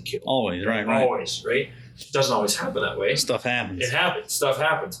quick, easy kill. Always, right? Always, right? It doesn't always happen that way. Stuff happens. It happens. Stuff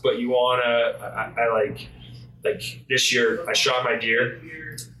happens. But you want to, I this year, I shot my deer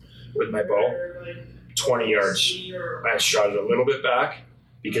with my bow. 20 yards. I shot it a little bit back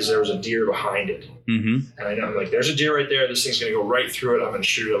because there was a deer behind it. Mm-hmm. And I know, there's a deer right there. This thing's going to go right through it. I'm going to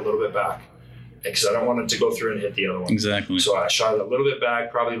shoot it a little bit back because I don't want it to go through and hit the other one. Exactly. So I shot it a little bit back,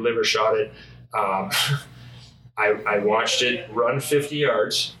 probably liver shot it. I watched it run 50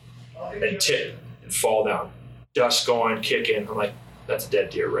 yards and tip and fall down. Dust going, kicking. I'm like, that's a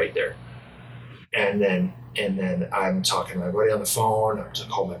dead deer right there. And then I'm talking to my buddy on the phone. I just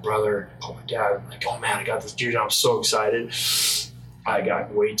called my brother, called my dad. I'm like, oh man, I got this deer down. I'm so excited. I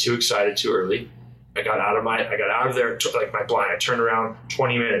got way too excited too early. I got out of there, my blind. I turned around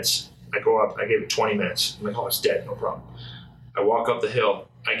 20 minutes. I go up, I gave it 20 minutes. I'm like, oh, it's dead, no problem. I walk up the hill.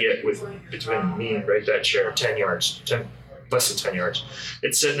 I get between me and right that chair, 10 yards, less than 10 yards.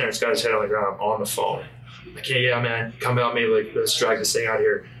 It's sitting there. It's got his head on the ground. I'm on the phone. I'm like, yeah, man, come help me. Let's drag this thing out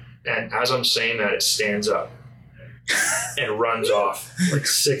here. And as I'm saying that, it stands up and runs off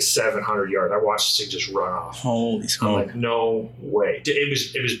 600-700 yards. I watched this thing just run off. Holy smoke. I'm like, no way.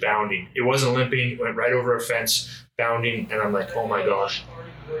 It was bounding. It wasn't limping. It went right over a fence, bounding. And I'm like, oh my gosh.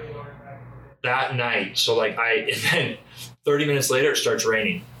 That night, and then 30 minutes later, it starts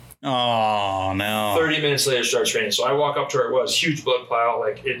raining. Oh, no. 30 minutes later, it starts raining. So I walk up to where it was, huge blood pile.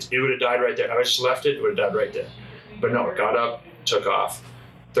 It would have died right there. I just left it, it would have died right there. But no, it got up, took off.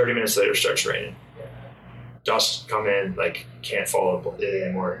 30 minutes later, it starts raining. Dust come in, can't follow it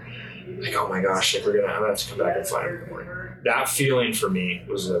anymore. Oh my gosh, I'm gonna have to come back and find it in the morning. That feeling for me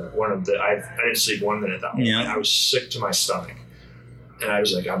was one of the, I didn't sleep 1 minute that morning. Yeah. I was sick to my stomach. And I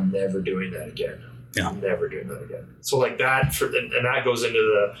was like, I'm never doing that again. Yeah. I'm never doing that again. So that, and that goes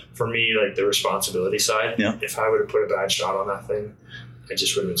into for me, the responsibility side. Yeah. If I would have put a bad shot on that thing, I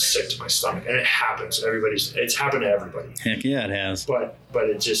just would have been sick to my stomach. And it happens. It's happened to everybody. Heck yeah, it has. But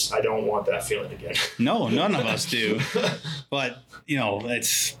it just, I don't want that feeling again. No, none of us do. But,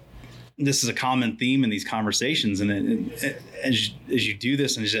 this is a common theme in these conversations. And as you do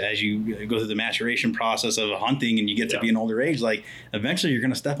this and as you go through the maturation process of hunting and you get to be an older age, eventually you're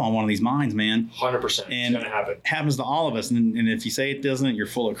going to step on one of these mines, man. 100%. And it's going to happen. It happens to all of us. And if you say it doesn't, you're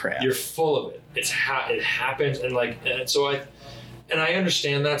full of crap. You're full of it. It happens. And so I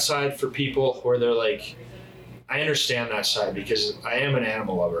understand that side for people where they're I understand that side because I am an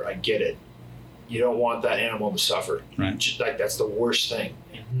animal lover. I get it. You don't want that animal to suffer. Right. That's the worst thing.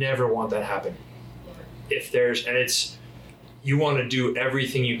 You never want that to happen. You want to do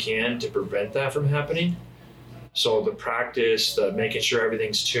everything you can to prevent that from happening. So the practice, the making sure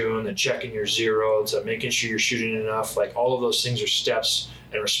everything's tuned, the checking your zero, to making sure you're shooting enough, like all of those things are steps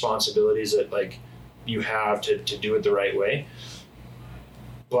and responsibilities that like you have to do it the right way.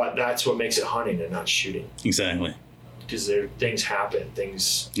 But that's what makes it hunting and not shooting. Exactly. Because things happen.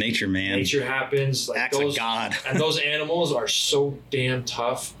 Nature, man. Nature happens. Like acts of God. And those animals are so damn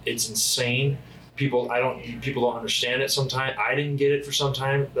tough. It's insane. People don't understand it sometimes. I didn't get it for some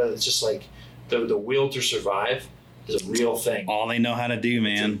time. But it's just like the will to survive is a real thing. All they know how to do,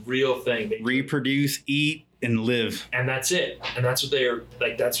 man. It's a real thing. They reproduce, eat, and live. And that's it. And that's what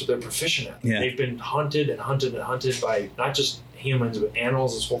they're proficient at. Yeah. They've been hunted and hunted and hunted by not just humans but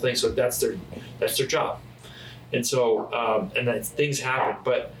animals, this whole thing. So that's their job. And so and then things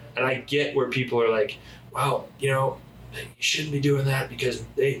happen. And I get where people are like, well, you shouldn't be doing that because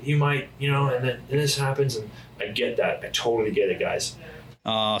you might, and then this happens. And I get that. I totally get it, guys.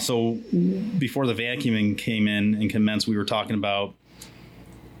 So before the vacuuming came in and commenced, we were talking about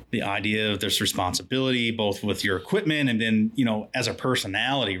the idea of there's responsibility both with your equipment and then, as a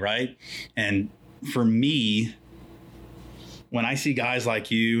personality, right? And for me, when I see guys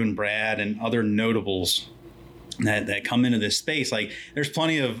like you and Brad and other notables that come into this space, like there's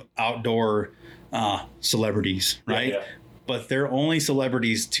plenty of outdoor celebrities, right? Yeah. But they're only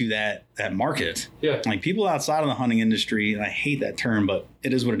celebrities to that market. Yeah. Like people outside of the hunting industry, and I hate that term, but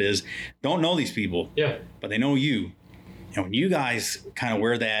it is what it is, don't know these people. Yeah. But they know you. And when you guys kind of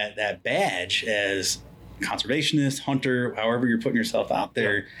wear that badge as conservationist, hunter, however you're putting yourself out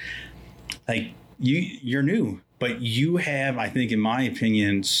there, like you're new, but you have, I think, in my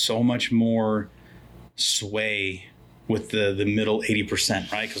opinion, so much more sway with the middle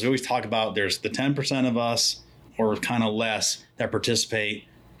 80%, right? Because we always talk about there's the 10% of us or kind of less that participate,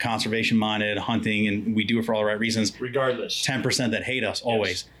 conservation minded, hunting, and we do it for all the right reasons. Regardless. 10% that hate us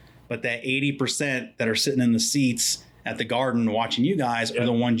always. Yes. But that 80% that are sitting in the seats at the garden watching you guys are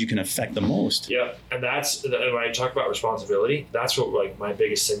the ones you can affect the most. Yeah. And that's when I talk about responsibility, that's what like my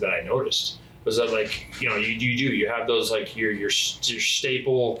biggest thing that I noticed was that like, you have those like your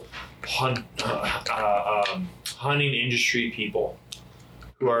staple hunting industry people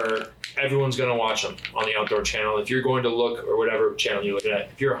who are, everyone's going to watch them on the outdoor channel. If you're going to look or whatever channel you're looking at,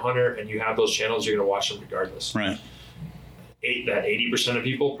 if you're a hunter and you have those channels, you're going to watch them regardless. Right. That 80% of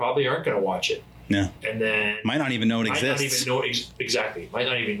people probably aren't going to watch it. Yeah. And then might not even know it exists. Exactly. Might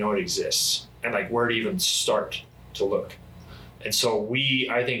not even know it exists. And like where to even start to look. And so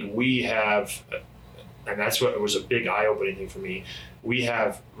I think we have, and that's what was a big eye-opening thing for me. We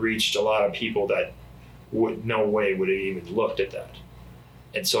have reached a lot of people that no way would have even looked at that.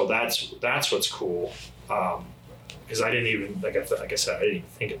 And so that's what's cool. Because I didn't even, like I said, I didn't even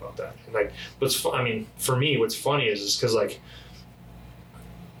think about that. And like, for me, what's funny is because like,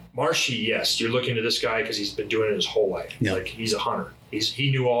 Marshy, yes, you're looking to this guy because he's been doing it his whole life. Yeah. Like he's a hunter. He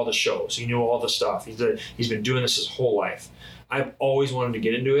knew all the shows. He knew all the stuff. He's been doing this his whole life. I've always wanted to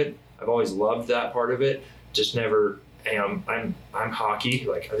get into it. I've always loved that part of it. Just never. I'm hockey.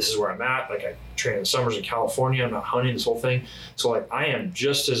 Like this is where I'm at. Like I train in the summers in California. I'm not hunting, this whole thing. So like I am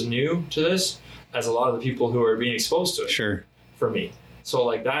just as new to this as a lot of the people who are being exposed to it. Sure. For me. So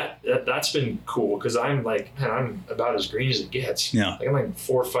like that's been cool because I'm like, man, I'm about as green as it gets. Yeah. Like I'm like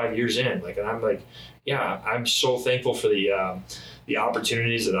 4 or 5 years in. Like, and I'm like, yeah, I'm so thankful for the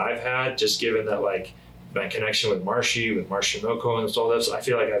opportunities that I've had, just given that like my connection with Marshy Milko and all this. I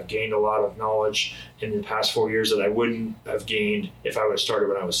feel like I've gained a lot of knowledge in the past 4 years that I wouldn't have gained if I would have started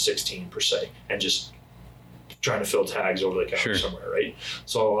when I was 16 per se, and just trying to fill tags over the counter somewhere, right?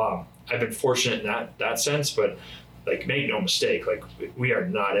 So I've been fortunate in that sense, but like make no mistake, like we are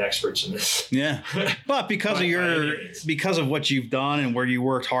not experts in this. Yeah, but because of what you've done and where you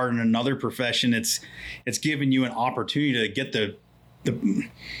worked hard in another profession, it's given you an opportunity to get the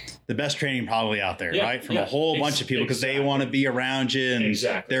best training probably out there, right? From a whole bunch of people, because they want to be around you and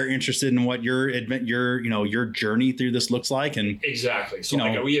they're interested in what your journey through this looks like. And exactly. So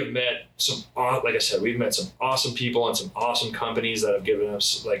like we have met some, like I said, we've met some awesome people and some awesome companies that have given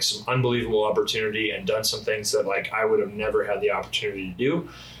us like some unbelievable opportunity and done some things that like I would have never had the opportunity to do.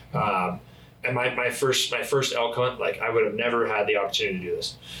 And my first elk hunt, like I would have never had the opportunity to do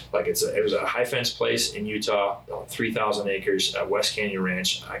this. Like it was a high fence place in Utah, 3,000 acres at West Canyon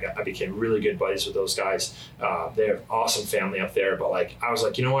Ranch. I became really good buddies with those guys. They have awesome family up there. But like I was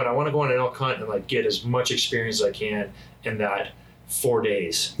like, you know what? I want to go on an elk hunt and like get as much experience as I can in that 4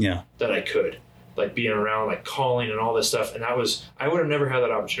 days that I could. Like being around, like calling and all this stuff. And I would have never had that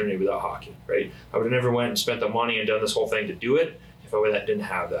opportunity without hockey, right? I would have never went and spent the money and done this whole thing to do it if I didn't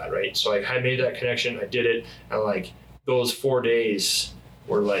have that, right? So I had made that connection, I did it, and like those 4 days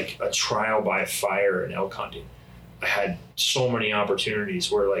were like a trial by fire in elk hunting. I had so many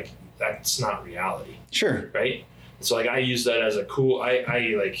opportunities where like that's not reality. Sure. Right. And so like I use that as a cool.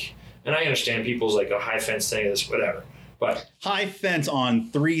 I like, and I understand people's like a high fence thing, this whatever. But high fence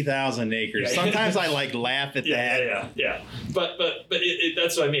on 3,000 acres. Yeah. Sometimes I like laugh at that. Yeah. But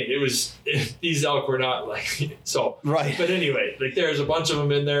that's what I mean. These elk were not like so. Right. But anyway, like there's a bunch of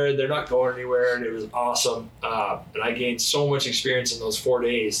them in there. They're not going anywhere, and it was awesome. And I gained so much experience in those 4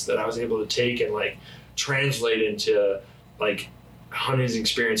 days that I was able to take and like translate into like hunting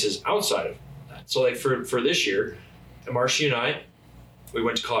experiences outside of that. So like for this year, Marshy and I, we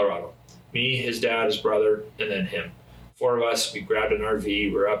went to Colorado. Me, his dad, his brother, and then him. 4 of us, we grabbed an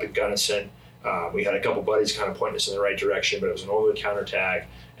RV, we're up in Gunnison. We had a couple buddies kind of pointing us in the right direction, but it was an over-the-counter tag,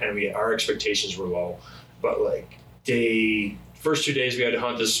 and our expectations were low. But like first 2 days we had to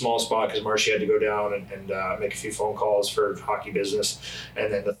hunt this small spot because Marshy had to go down and make a few phone calls for hockey business.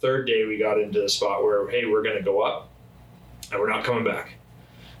 And then the 3rd day we got into the spot where, hey, we're going to go up and we're not coming back.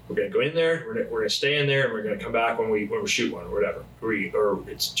 We're going to go in there, we're going to stay in there, and we're going to come back when we shoot one or whatever. Or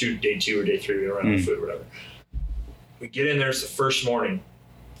it's day 2 or day 3, we don't run out of food or whatever. We get in there, it's the first morning,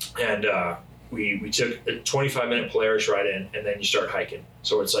 and we took a 25-minute Polaris ride in, and then you start hiking.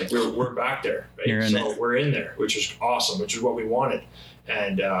 So it's like we're back there, right? We're in there, which was awesome, which is what we wanted.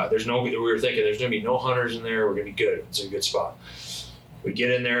 And we were thinking there's going to be no hunters in there. We're going to be good. It's a good spot. We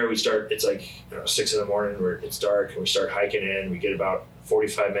get in there, it's like 6 a.m, where it's dark, and we start hiking in. We get about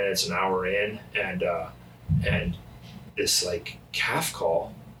 45 minutes, an hour in, and this like calf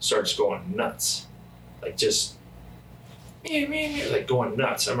call starts going nuts, like just like going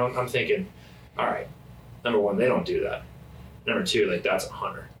nuts. I'm thinking, all right, number one, they don't do that. Number 2, like that's a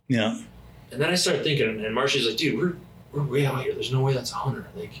hunter. Yeah. And then I started thinking, and Marshy's like, dude, we're way out here. There's no way that's a hunter.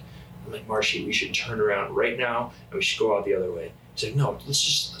 Like, I'm like, Marshy, we should turn around right now and we should go out the other way. He's like, no, let's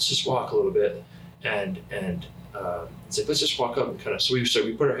just walk a little bit. And it's like, let's just walk up and kind of, so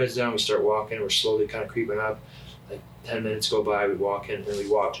we put our heads down, we start walking, we're slowly kind of creeping up. Like 10 minutes go by, we walk in, and we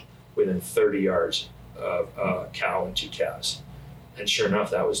walked within 30 yards of a cow and 2 calves. And sure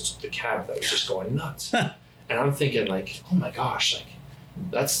enough, that was the calf that was just going nuts. And I'm thinking like, oh my gosh, like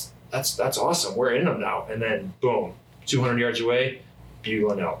that's awesome. We're in them now. And then boom, 200 yards away,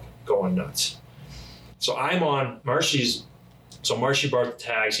 bugling elk going nuts. So I'm on Marshy's. So Marshy brought the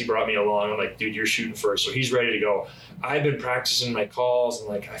tags. He brought me along. I'm like, dude, you're shooting first. So he's ready to go. I've been practicing my calls, and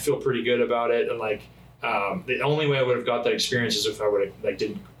like I feel pretty good about it. And like the only way I would have got that experience is if I would have like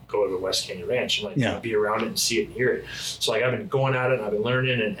didn't go to the West Canyon Ranch and like be around it and see it and hear it. So like I've been going at it and I've been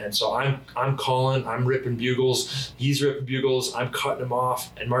learning, and so I'm calling, I'm ripping bugles, he's ripping bugles, I'm cutting him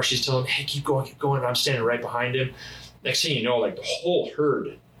off, and Marshy's telling me, hey, keep going, and I'm standing right behind him. Next thing you know, like the whole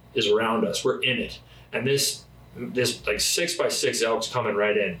herd is around us. We're in it, and this like 6x6 elk's coming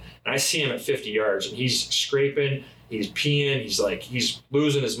right in, and I see him at 50 yards, and he's scraping, he's peeing, he's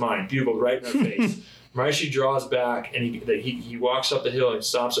losing his mind, bugled right in our face. Marshy draws back, and he walks up the hill and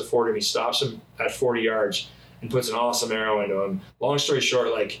stops at 40. He stops him at 40 yards and puts an awesome arrow into him. Long story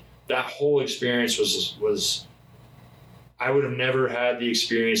short, like that whole experience was I would have never had the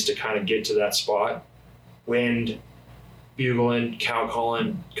experience to kind of get to that spot, wind, bugling, cow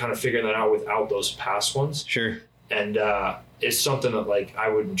calling, kind of figuring that out without those past ones. Sure. And it's something that like I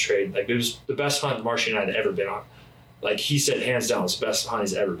wouldn't trade. Like it was the best hunt Marshy and I had ever been on. Like he said, hands down, it's the best hunt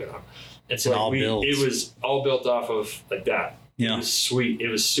he's ever been on. It's like it was all built off of like that. Yeah. It was sweet. It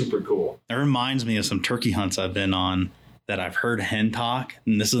was super cool. It reminds me of some turkey hunts I've been on that I've heard hen talk,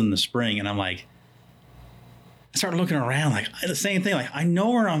 and this is in the spring, and I'm like, I started looking around, like the same thing. Like I know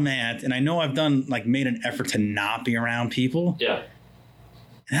where I'm at, and I know I've made an effort to not be around people. Yeah.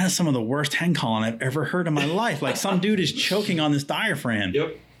 And that is some of the worst hen calling I've ever heard in my life. Like some dude is choking on this diaphragm.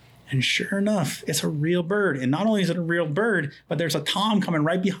 Yep. And sure enough, it's a real bird. And not only is it a real bird, but there's a tom coming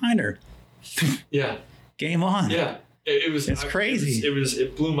right behind her. Yeah. Game on. Yeah. It's crazy.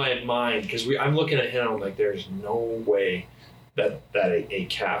 It blew my mind because I'm looking at him. I'm like, there's no way that a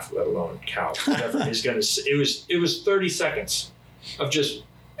calf, let alone a cow, whatever, is going to. It was 30 seconds of just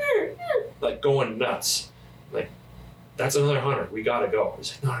like going nuts. Like that's another hunter. We got to go.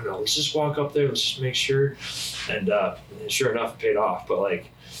 He's like, no. Let's just walk up there. Let's just make sure. And sure enough, it paid off. But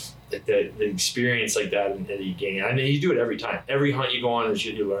like the experience like that and you gain. I mean, you do it every time. Every hunt you go on,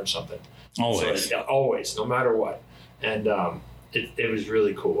 you learn something. Always. So, always, no matter what. And it was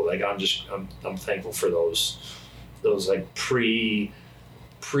really cool. Like I'm thankful for those like pre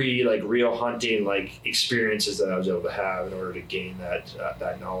like real hunting like experiences that I was able to have in order to gain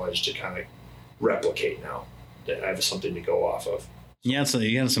that knowledge to kind of replicate now. That I have something to go off of. Yeah, so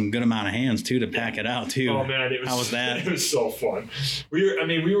you had some good amount of hands too to pack it out too. Oh man, how was that? It was so fun. We were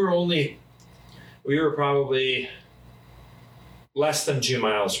probably less than 2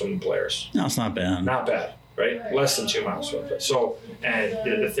 miles from the Polaris. No, it's not bad. Not bad, right? Less than 2 miles from the Polaris. So,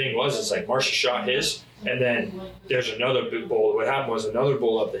 and the thing was, it's like Marshy shot his, and then there's another big bull. What happened was another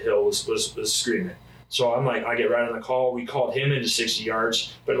bull up the hill was screaming. So I'm like, I get right on the call. We called him into 60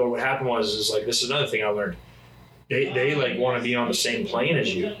 yards. But what happened was, is like, this is another thing I learned. They like want to be on the same plane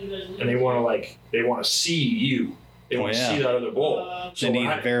as you, and they want to see you. They want to see that other bull. So they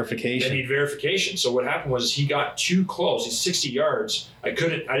need verification. They need verification. So what happened was he got too close. He's 60 yards. I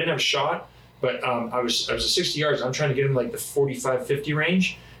didn't have a shot, but I was at 60 yards. I'm trying to get him like the 45, 50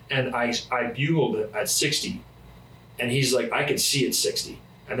 range, and I bugled him at 60, and he's like, I could see at 60,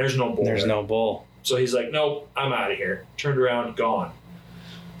 and there's no bull. There's no bull. So he's like, nope, I'm out of here. Turned around, gone.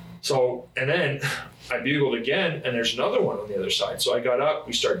 So, and then I bugled again, and there's another one on the other side. So I got up,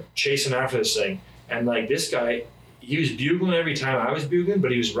 we started chasing after this thing, and like this guy, he was bugling every time I was bugling,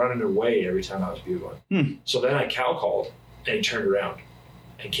 but he was running away every time I was bugling. So then I cow called, and he turned around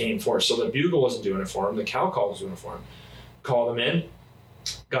and came for us. So the bugle wasn't doing it for him, the cow call was doing it for him. Called him in,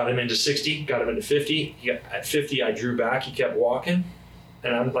 got him into 60, got him into 50. At 50, I drew back, he kept walking.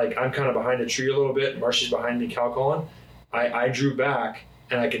 And I'm kind of behind a tree a little bit. Marcy's behind me, cow calling. I drew back,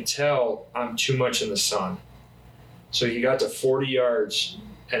 and I could tell I'm too much in the sun. So he got to 40 yards,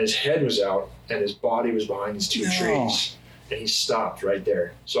 and his head was out, and his body was behind these two trees. And he stopped right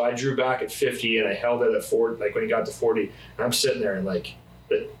there. So I drew back at 50, and I held it at 40, like when he got to 40. And I'm sitting there, and like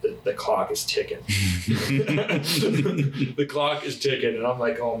the clock is ticking. The clock is ticking, and I'm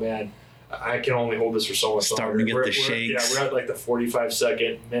like, oh, man. I can only hold this for so much longer. Starting to get the shakes. We're at like the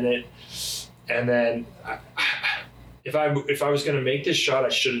 45-second minute, and then if I was going to make this shot, I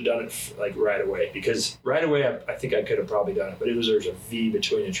should have done it like right away, because right away I think I could have probably done it, but there's a V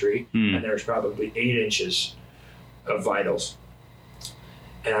between a tree, and there's probably 8 inches of vitals,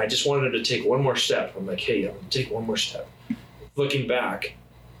 and I just wanted to take one more step. I'm like, hey, I'm going to take one more step. Looking back,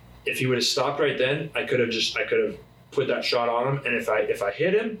 if he would have stopped right then, I could have put that shot on him, and if I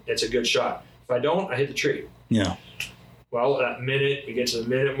hit him, it's a good shot. If I don't, I hit the tree. Yeah. Well, that minute, we get to the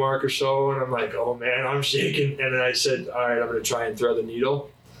minute mark or so, and I'm like, oh man, I'm shaking. And then I said, all right, I'm going to try and throw the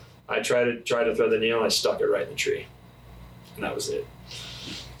needle. I tried to throw the needle, and I stuck it right in the tree, and that was it.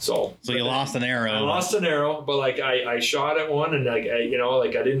 So you lost an arrow. I lost an arrow, but like I shot at one, and like I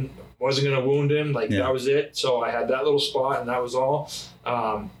wasn't going to wound him. Like that was it. So I had that little spot, and that was all.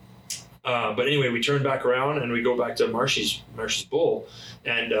 But anyway, we turn back around and we go back to Marshy's bull,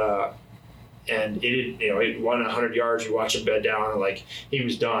 and it won 100 yards. We watch him bed down, and like he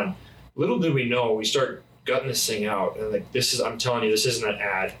was done. Little did we know, we start gutting this thing out, and like I'm telling you, this isn't an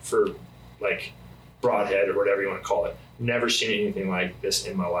ad for like broadhead or whatever you want to call it. Never seen anything like this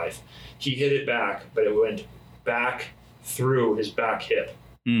in my life. He hit it back, but it went back through his back hip.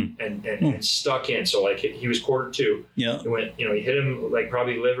 And stuck in. So like he was quarter two. Yeah. It went, he hit him like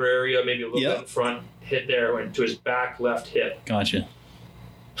probably liver area, maybe a little bit in front, hit there, went to his back left hip. Gotcha.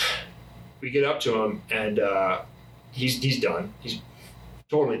 We get up to him, and he's done. He's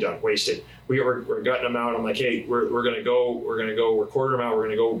totally done, wasted. We're gutting him out. I'm like, hey, we're gonna go, we're quartering him out, we're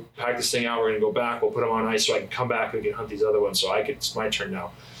gonna go pack this thing out, we're gonna go back, we'll put him on ice so I can come back and we can hunt these other ones. So it's my turn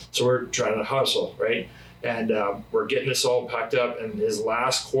now. So we're trying to hustle, right? And we're getting this all packed up, and his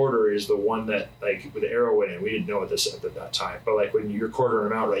last quarter is the one that, like, with the arrow went in. We didn't know this at that time, but like when you're quartering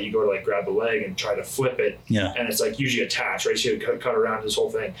him out, right, you go to like grab the leg and try to flip it, and it's like usually attached, right? So you cut around this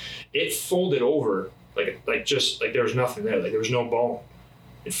whole thing. It folded over like just like there was nothing there, like there was no bone.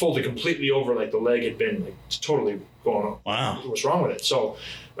 It folded completely over, like the leg had been like totally going on. Wow, what's wrong with it? So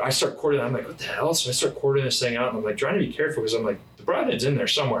I start quartering. I'm like, what the hell? So I start quartering this thing out, and I'm like trying to be careful because I'm like, the broadhead's in there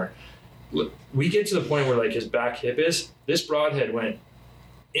somewhere. Look, we get to the point where like his back hip is, this broadhead went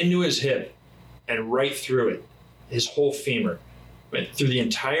into his hip and right through it. His whole femur went through the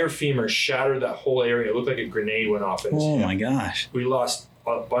entire femur, shattered that whole area. It looked like a grenade went off in his hip. My gosh. We lost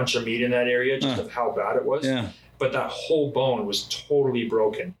a bunch of meat in that area just of how bad it was. Yeah. But that whole bone was totally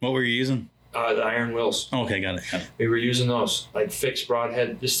broken. What were you using? The iron wills. Okay, got it. We were using those, like fixed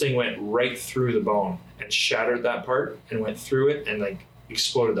broadhead. This thing went right through the bone and shattered that part and went through it and like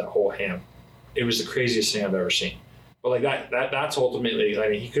exploded that whole ham. It was the craziest thing I've ever seen. But like that's ultimately, I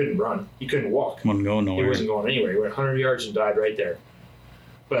mean, he couldn't run. He couldn't walk. Wasn't going nowhere. He wasn't going anywhere. He went 100 yards and died right there.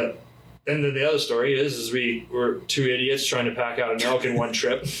 But then the other story is we were two idiots trying to pack out an elk in one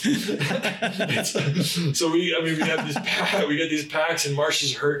trip. So we got these packs, and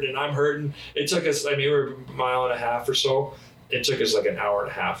Marshy's hurting and I'm hurting. It took us, we were a mile and a half or so. It took us like an hour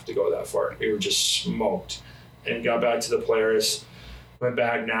and a half to go that far. We were just smoked, and got back to the Polaris. Went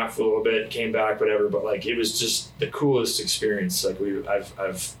back, napped for a little bit, came back, whatever. But like, it was just the coolest experience like we've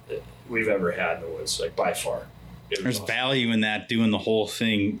ever had in the woods, like by far. There's value in that, doing the whole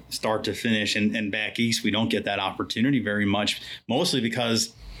thing start to finish. And back east, we don't get that opportunity very much, mostly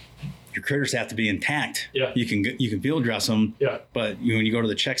because your critters have to be intact. Yeah. You can field dress them. Yeah. But when you go to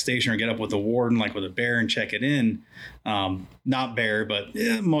the check station or get up with a warden, like with a bear, and check it in, not bear, but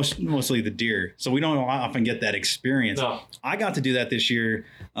mostly the deer. So we don't often get that experience. No. I got to do that this year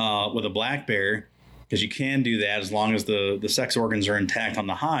with a black bear, because you can do that as long as the sex organs are intact on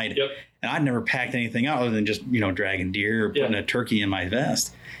the hide. Yep. And I'd never packed anything out other than just, dragging deer or putting a turkey in my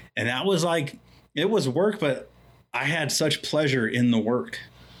vest. And that was like, it was work, but I had such pleasure in the work.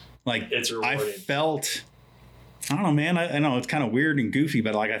 Like, it's rewarding. I felt, I don't know, man. I know it's kind of weird and goofy,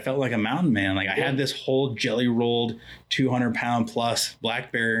 but like I felt like a mountain man. Like I had this whole jelly rolled 200-pound plus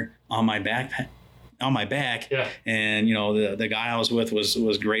black bear on my back. Yeah. And the guy I was with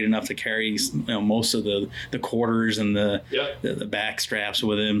was great enough to carry most of the quarters and the back straps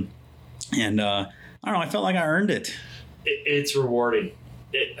with him. And I don't know, I felt like I earned it. It's rewarding.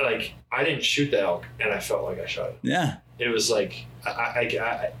 Like, I didn't shoot the elk, and I felt like I shot it. Yeah. It was like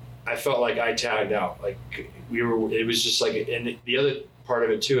I felt like I tagged out. Like it was just like, and the other part of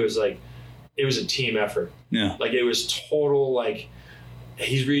it too is like, it was a team effort. Yeah. Like it was total, like,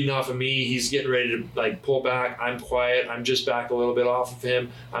 he's reading off of me. He's getting ready to like pull back. I'm quiet. I'm just back a little bit off of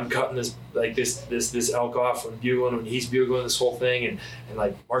him. I'm cutting this elk off and bugling, and he's bugling this whole thing. And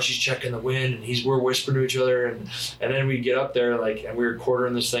like Marcy's checking the wind, and we're whispering to each other. And then we get up there, like, and we're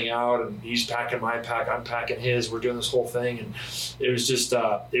quartering this thing out, and he's packing my pack. I'm packing his. We're doing this whole thing. And it was just,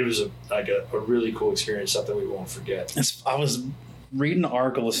 it was a really cool experience, something we won't forget. I was reading an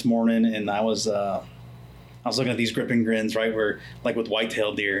article this morning, and I was looking at these grip and grins, right, where like with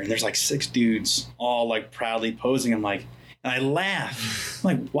whitetail deer, and there's like 6 dudes all like proudly posing. I'm like, and I laugh.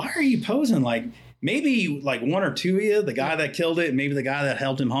 I'm like, why are you posing? Like maybe like 1 or 2 of you, the guy that killed it, and maybe the guy that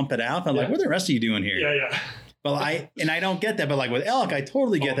helped him hump it out. I'm like, what are the rest of you doing here? Yeah. Well, I don't get that, but like with elk, I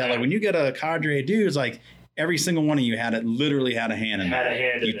totally get that. Like when you get a cadre of dudes, like every single one of you literally had a hand in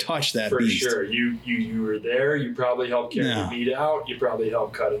that. You touched that beast. For sure. You were there. You probably helped carry the meat out. You probably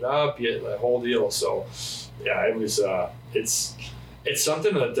helped cut it up. The whole deal. So yeah, it was. It's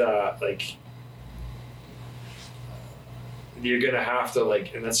something that like you're gonna have to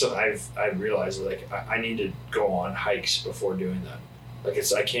like, and that's what I've realized. Like I need to go on hikes before doing that. Like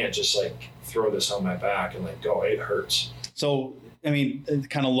I can't just like throw this on my back and like go. It hurts. So. I mean,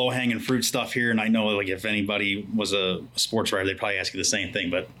 kind of low-hanging fruit stuff here, and I know like if anybody was a sports writer, they'd probably ask you the same thing,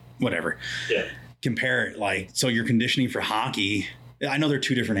 but whatever. Yeah. Compare it, like, so you're conditioning for hockey. I know they're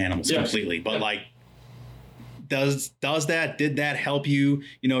 2 different animals completely, but like, did that help you,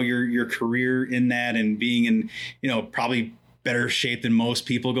 your career in that and being in, probably better shape than most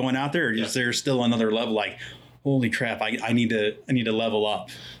people going out there? Or is there still another level, like, holy crap, I need to level up?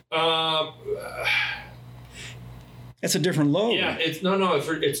 It's a different load. Yeah, it's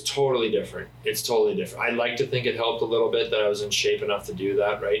totally different. It's totally different. I like to think it helped a little bit that I was in shape enough to do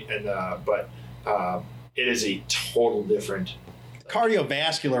that, right? And but it is a total different.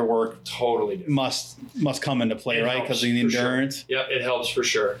 Cardiovascular work totally different. must come into play, right? Because of the endurance. Sure. Yeah, it helps for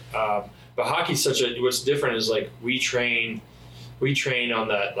sure. But hockey's what's different is like we train on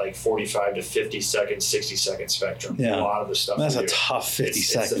that like 45 to 50 second, 60 second spectrum. Yeah. A lot of the stuff. That's a tough 50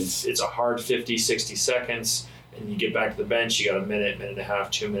 seconds. It's a hard 50, 60 seconds. And you get back to the bench, you got a minute and a half,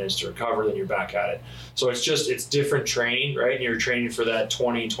 2 minutes to recover, then you're back at it. So it's different training, right? And you're training for that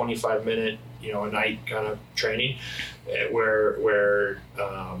 20, 25 minute, a night kind of training where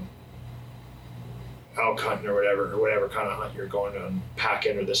elk hunting or whatever kind of hunt you're going to pack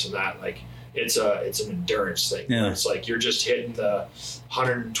in or this and that. Like it's an endurance thing. Yeah. It's like you're just hitting the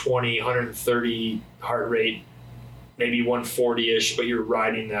 120, 130 heart rate, maybe 140-ish, but you're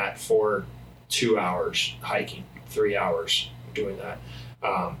riding that for 2 hours hiking, 3 hours doing that.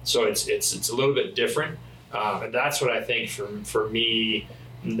 So it's a little bit different. And that's what I think for me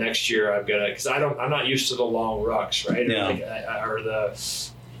next year, because I'm not used to the long rucks, right? Yeah. Or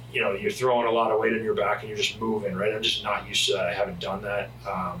you're throwing a lot of weight on your back and you're just moving, right? I'm just not used to that. I haven't done that.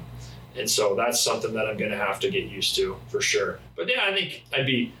 And so that's something that I'm going to have to get used to for sure. But yeah, I think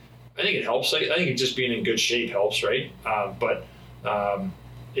it helps. I think just being in good shape helps, right? But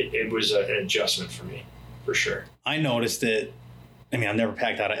it was an adjustment for me, for sure. I noticed it. I mean, I've never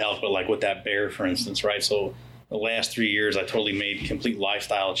packed out an elk, but like with that bear, for instance, right? So the last 3 years, I totally made complete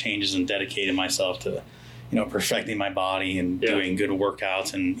lifestyle changes and dedicated myself to, perfecting my body and doing good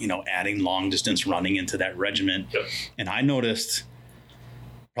workouts and, adding long distance running into that regimen. Yep. And I noticed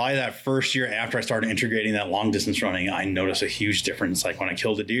probably that first year after I started integrating that long distance running, I noticed a huge difference. Like when I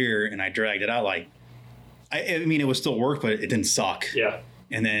killed a deer and I dragged it out, like, I mean, it was still work, but it didn't suck. Yeah.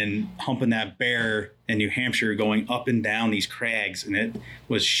 and then humping that bear in New Hampshire, going up and down these crags, and it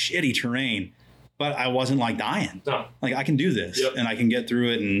was shitty terrain, but I wasn't like dying. No. Like, I can do this, Yep. and I can get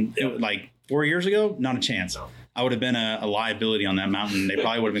through it. And Yep. like 4 years ago, not a chance. No. I would have been a liability on that mountain. They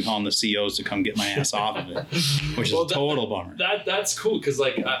probably would have been calling the COs to come get my ass off of it, which is Well, a total bummer. That's cool because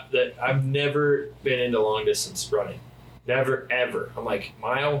like I've never been into long distance running, never ever. I'm like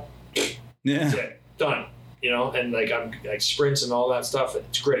mile, Yeah. that's it, done. You know, and like I'm like sprints and all that stuff.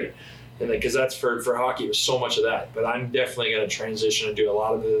 It's great, and like because that's for hockey, there's so much of that. But I'm definitely going to transition and do a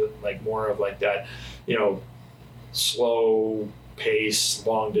lot of the like more of like that, you know, slow pace,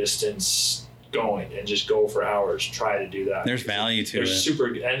 long distance going and just go for hours. Try to do that. There's value to it. There's super,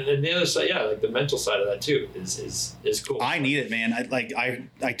 and the other side, yeah, like the mental side of that too is cool. I need it, man.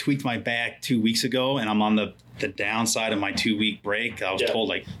 I tweaked my back 2 weeks ago, and I'm on the downside of my 2 week break. I was told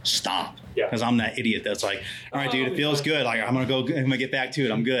like stop, because I'm that idiot that's like, all right, dude, it feels good. Like I'm gonna get back to it.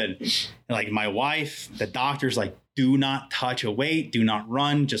 I'm good. And like my wife, the doctor's like, do not touch a weight, do not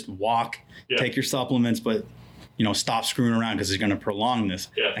run, just walk, take your supplements, but you know, stop screwing around because it's going to prolong this.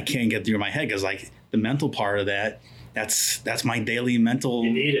 I can't get through my head because like the mental part of that, that's my daily mental.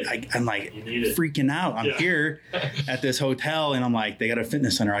 You need it. I'm like freaking out. I'm here at this hotel, and I'm like, they got a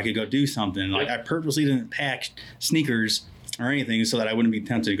fitness center. I could go do something. Like I purposely didn't pack sneakers or anything so that I wouldn't be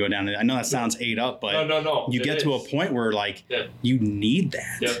tempted to go down. I know that sounds ate up, but no. You get to a point where like you need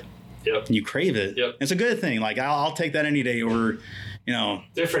that. Yep. And you crave it. It's a good thing. Like I'll take that any day over, you know,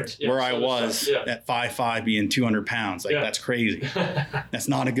 different where I was at 5'5" being 200 pounds. Like that's crazy. That's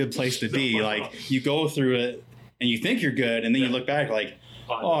not a good place to be. Like you go through it and you think you're good, and then you look back like,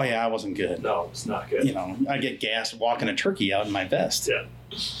 oh yeah, I wasn't good. No, it's not good. You know, I get gassed walking a turkey out in my vest.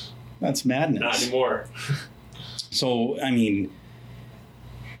 That's madness. Not anymore. So, I mean,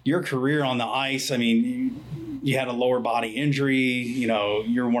 your career on the ice, I mean, you had a lower body injury, you know,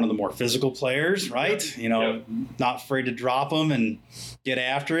 you're one of the more physical players, right? You know, not afraid to drop them and get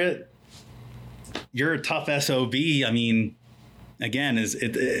after it. You're a tough SOB. I mean, again,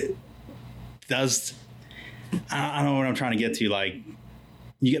 it does, I don't know what I'm trying to get to. Like,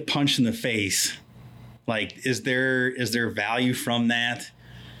 you get punched in the face. Like, is there value from that?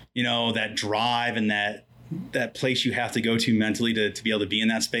 You know, that drive and that place you have to go to mentally to be able to be in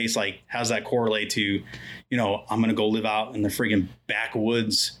that space. Like, how's that correlate to, you know, I'm going to go live out in the friggin'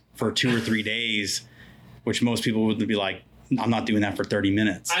 backwoods for 2 or 3 days, which most people would be like, I'm not doing that for 30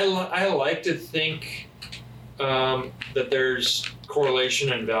 minutes. I like to think that there's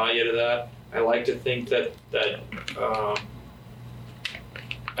correlation and value to that. I like to think that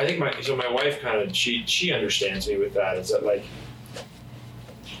I think my wife kind of, she understands me with that. Is that like,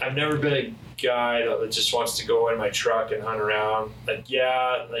 I've never been a guy that just wants to go in my truck and hunt around. Like,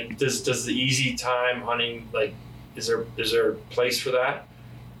 like does the easy time hunting, like, is there a place for that?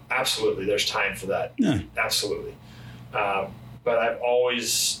 Absolutely, there's time for that. Absolutely. But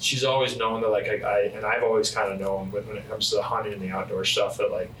she's always known that like and I've always kind of known when it comes to the hunting and the outdoor stuff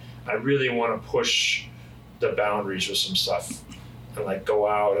that like I really want to push the boundaries with some stuff and like go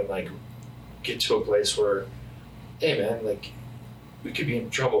out and like get to a place where, hey man, like, we could be in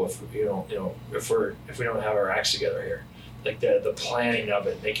trouble if if we don't have our acts together here. Like the planning of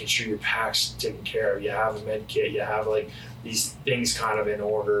it, making sure your pack's taken care of, you have a med kit, you have like these things kind of in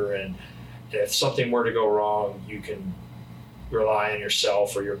order, and if something were to go wrong, you can rely on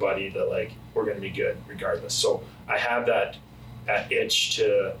yourself or your buddy that like we're going to be good regardless. So I have that itch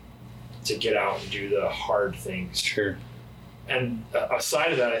to get out and do the hard things. Sure. And a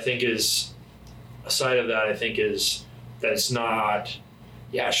side of that I think is that it's not,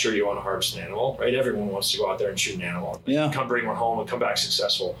 sure, you want to harvest an animal, right? Everyone wants to go out there and shoot an animal, come bring one home and come back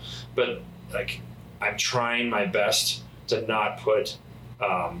successful. But like, I'm trying my best to not put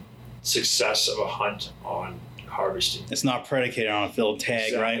success of a hunt on harvesting. It's not predicated on a field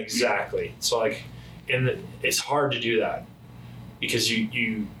tag, right? Exactly. So like, it's hard to do that because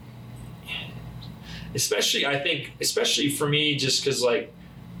you especially for me, just because like,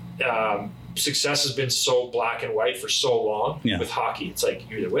 success has been so black and white for so long with hockey. It's like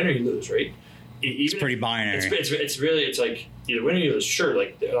you either win or you lose, right? It's pretty binary. It's really like either win or you lose. Sure,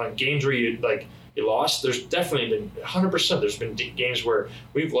 like on games where you lost, there's definitely been 100%. There's been games where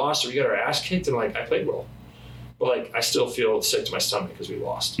we've lost or we got our ass kicked and like I played well, but like I still feel sick to my stomach because we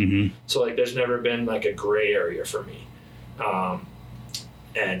lost. Mm-hmm. So like there's never been like a gray area for me,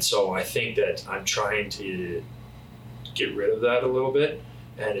 and so I think that I'm trying to get rid of that a little bit.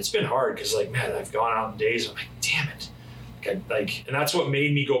 And it's been hard because, like, man, I've gone out in days. I'm like, damn it, and that's what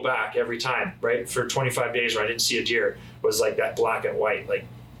made me go back every time. Right, for 25 days where I didn't see a deer was like that black and white. Like,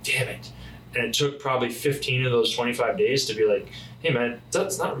 damn it, And it took probably 15 of those 25 days to be like, hey man,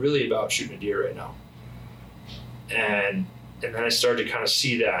 that's not really about shooting a deer right now. And then I started to kind of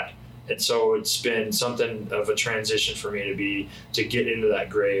see that. And so it's been something of a transition for me to get into that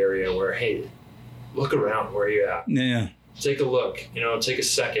gray area where, hey, look around where you're at. Yeah. Take a look, take a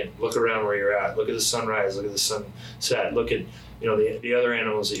second, look around where you're at, look at the sunrise, look at the sunset, look at, the other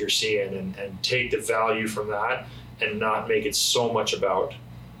animals that you're seeing, and take the value from that and not make it so much about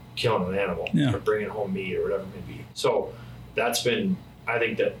killing an animal or bringing home meat or whatever it may be. So I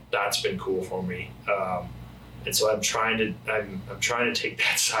think that's been cool for me. And so I'm trying to take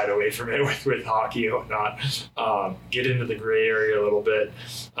that side away from it with hockey and whatnot, get into the gray area a little bit.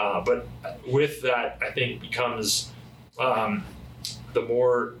 But with that, I think becomes the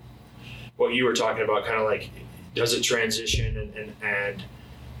more what you were talking about, kind of like, does it transition and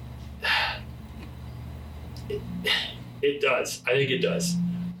it does. I think it does.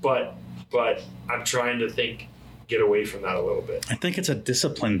 But I'm trying to get away from that a little bit. I think it's a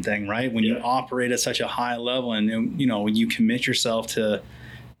discipline thing, right? When you operate at such a high level and, when you commit yourself to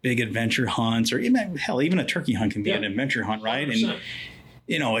big adventure hunts, or even a turkey hunt can be an adventure hunt, right? 100%. And,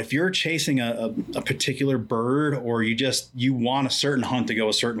 if you're chasing a particular bird, or you want a certain hunt to go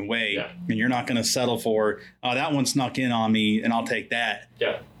a certain way, and you're not going to settle for, oh, that one snuck in on me and I'll take that.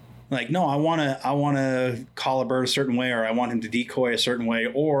 Yeah. Like, no, I want to call a bird a certain way, or I want him to decoy a certain way,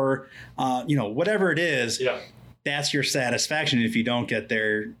 or, whatever it is. Yeah. That's your satisfaction if you don't get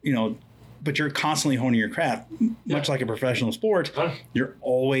there, but you're constantly honing your craft, much like a professional sport. You're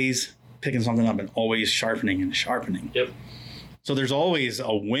always picking something up and always sharpening and sharpening. Yep. So there's always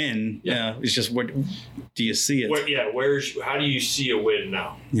a win. Yeah. It's just, what do you see it? How do you see a win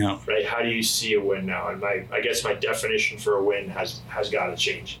now? Yeah. Right. How do you see a win now? And I guess my definition for a win has got to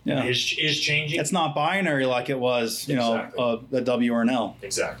change. Yeah. Is changing. It's not binary like it was, a W or an L.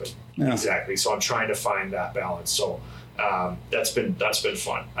 Exactly. Yeah. Exactly. So I'm trying to find that balance. So that's been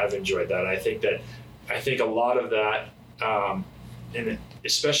fun. I've enjoyed that. I think a lot of that, and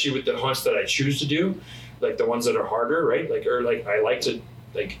especially with the hunts that I choose to do, like the ones that are harder, right? I like to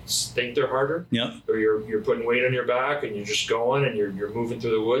think they're harder. Yeah. Or you're putting weight on your back and you're just going and you're moving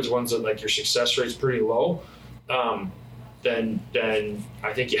through the woods. Ones that your success rate's pretty low. Then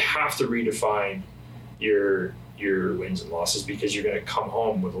I think you have to redefine your wins and losses, because you're going to come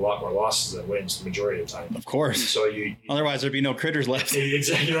home with a lot more losses than wins the majority of the time. Of course. So otherwise there'd be no critters left.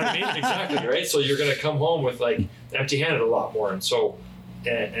 Exactly. You know what I mean? Exactly. Right. So you're going to come home with empty-handed a lot more. And so,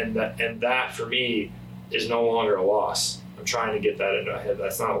 and that for me is no longer a loss. I'm trying to get that into my head.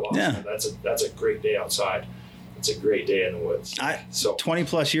 That's not a loss. Yeah. That's a great day outside. It's a great day in the woods. 20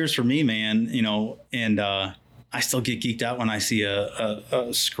 plus years for me, man, and I still get geeked out when I see a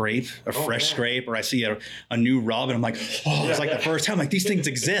scrape, fresh scrape, or I see a new rub, and I'm like, it's the first time, these things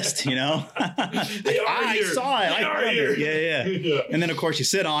exist, I saw it. I found it. Yeah. And then of course you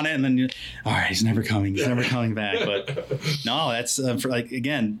sit on it, and then all right, he's never coming back. But no, that's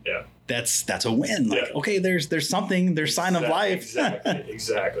that's a win. Okay, there's something, there's sign of life.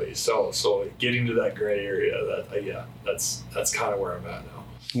 Exactly. So getting to that gray area, that's kind of where I'm at now.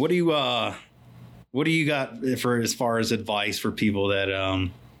 What do you got for as far as advice for people that,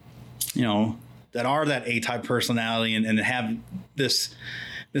 that are that A-type personality and have this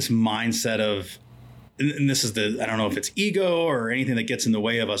mindset of, and this is I don't know if it's ego or anything that gets in the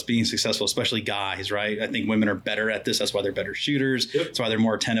way of us being successful, especially guys, right? I think women are better at this. That's why they're better shooters. Yep. That's why they're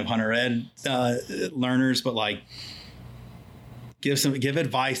more attentive hunter ed learners. But give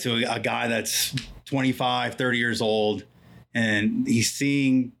advice to a guy that's 25, 30 years old, and he's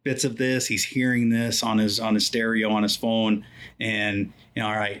seeing bits of this, he's hearing this on his stereo, on his phone. And,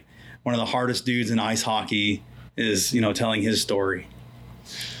 all right, one of the hardest dudes in ice hockey is, telling his story.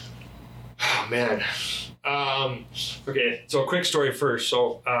 Oh, man. Okay, so a quick story first.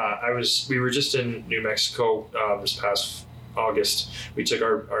 So we were just in New Mexico this past August. We took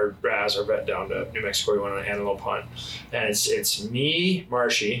our Raz, our vet, down to New Mexico. We went on an antelope hunt. And it's me,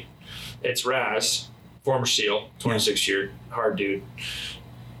 Marshy, it's Raz, former SEAL, 26-year, hard dude.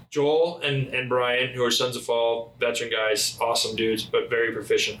 Joel and Brian, who are Sons of Fall, veteran guys, awesome dudes, but very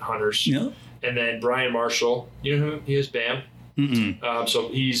proficient hunters. Yeah. And then Brian Marshall, you know who he is? Bam. So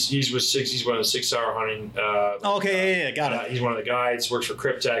he's with Six. He's one of the 6 Hour Hunting. Okay, got it. He's one of the guides. Works for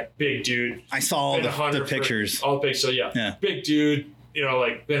Cryptek. Big dude. I saw all the pictures. All the pictures. So big dude.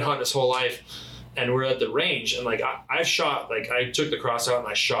 Been hunting his whole life. And we're at the range, and I shot. I took the cross out and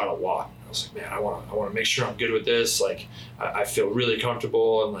I shot a lot. I was man, I want to make sure I'm good with this. I feel really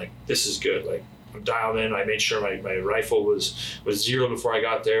comfortable, and this is good. I'm dialed in. I made sure my rifle was zero before I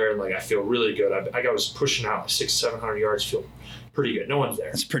got there, and like I feel really good. I was pushing out 600-700 yards. Feel pretty good. No one's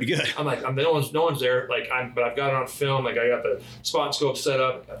there. That's pretty good. I'm like, no one's there. Like but I've got it on film. Like I got the spot and scope set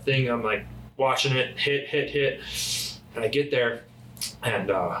up. A thing. I'm like watching it hit, and I get there,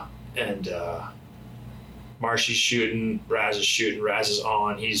 and Marshy's shooting, Raz is shooting, Raz is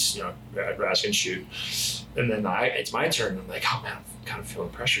on. He's, Raz can shoot. And then it's my turn. I'm like, oh man, I'm kind of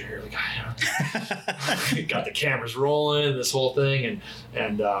feeling pressure here. Like, I got the cameras rolling, this whole thing,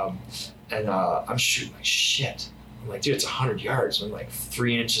 and I'm shooting like shit. I'm like, dude, it's 100 yards. I'm like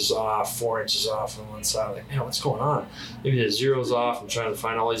 3 inches off, 4 inches off on one side. I'm like, man, what's going on? Maybe the zero's off. I'm trying to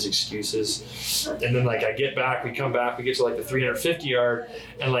find all these excuses. And then like I get back, we come back, we get to like the 350 yard,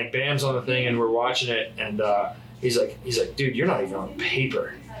 and like Bam's on the thing, and we're watching it, and he's like, dude, you're not even on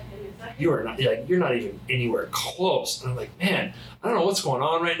paper. You're not even anywhere close. And I'm like, man, I don't know what's going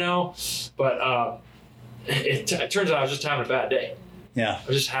on right now, but it turns out I was just having a bad day. Yeah. I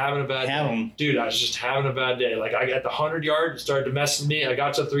was just having a bad day. Dude, I was just having a bad day. Like I got the 100 yard, it started to mess with me. I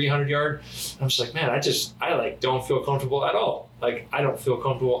got to 300 yard. I'm just like, man, I like don't feel comfortable at all. Like I don't feel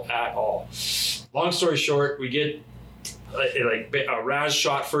comfortable at all. Long story short, we get Raz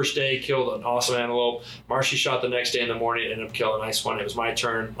shot first day, killed an awesome antelope. Marshy shot the next day in the morning, ended up killing a nice one. It was my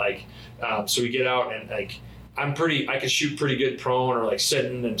turn. So we get out, and like I can shoot pretty good prone or like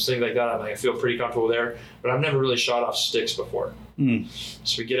sitting and things like that. I feel pretty comfortable there, but I've never really shot off sticks before.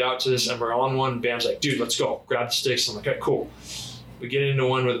 So we get out to this, and we're on one. Bam's like, dude, let's go. Grab the sticks. I'm like, okay, cool. We get into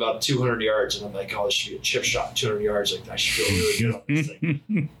one with about 200 yards, and I'm like, oh, this should be a chip shot. 200 yards, like I should feel really good on this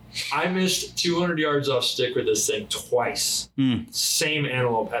thing. I missed 200 yards off stick with this thing twice. Same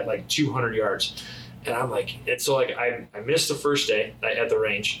antelope at like 200 yards. And I'm like, I missed the first day at the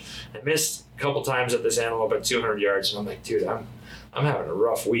range. I missed a couple times at this antelope at 200 yards. And I'm like, dude, I'm having a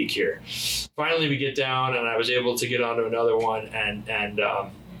rough week here. Finally, we get down, and I was able to get onto another one. And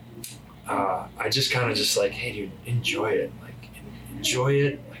I just kind of just like, hey, dude, enjoy it. Like, enjoy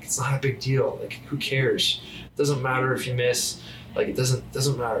it. Like, it's not a big deal. Like, who cares? It doesn't matter if you miss. Like, it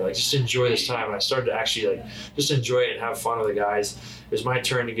doesn't matter. Like, just enjoy this time. And I started to actually like just enjoy it and have fun with the guys. It was my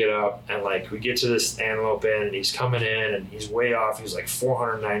turn to get up, and like we get to this antelope in, and he's coming in, and he's way off. He's like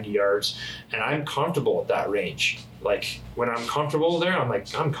 490 yards, and I'm comfortable at that range. Like when I'm comfortable there,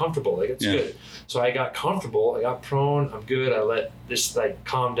 I'm comfortable. Like it's good. So I got comfortable. I got prone. I'm good. I let this like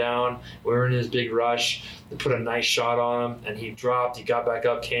calm down. We were in his big rush. They put a nice shot on him, and he dropped. He got back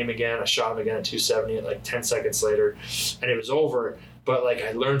up, came again. I shot him again at 270 at like 10 seconds later, and it was over. But like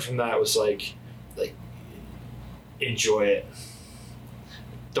I learned from that was like enjoy it.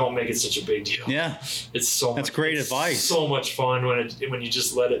 Don't make it such a big deal. Yeah, that's great advice. So much fun when you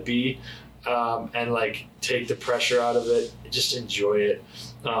just let it be, and like take the pressure out of it. Just enjoy it.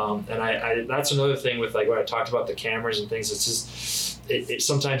 And I that's another thing with like when I talked about the cameras and things. It's just it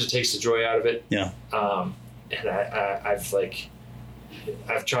sometimes it takes the joy out of it. Yeah. And I've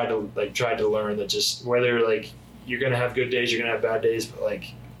tried to learn that just whether like you're gonna have good days, you're gonna have bad days, but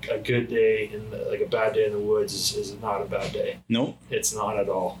like a good day a bad day in the woods is not a bad day. Nope. It's not at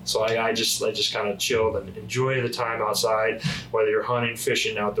all. So I just kind of chilled and enjoy the time outside, whether you're hunting,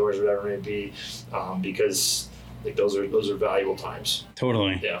 fishing, outdoors, whatever it may be, because like those are valuable times.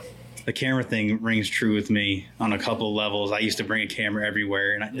 Totally. Yeah. The camera thing rings true with me on a couple of levels. I used to bring a camera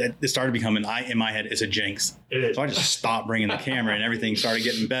everywhere, and it started becoming in my head, it's a jinx. It is. So I just stopped bringing the camera, and everything started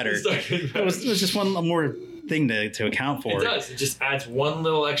getting better. It was just one more thing to account for. It does. It just adds one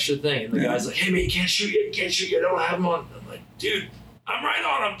little extra thing. And the guy's like, hey, man, you can't shoot yet. I don't have him on. I'm like, dude, I'm right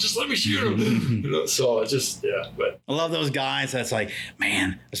on him. Just let me shoot him. So it's just, yeah. But I love those guys that's like,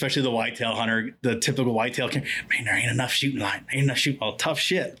 man, especially the whitetail hunter, the typical whitetail camera, man, there ain't enough shooting line. Ain't enough shooting. Well, tough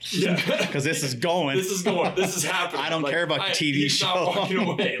shit. Yeah. Because this is going. This is happening. I don't care about the TV he's show. Not walking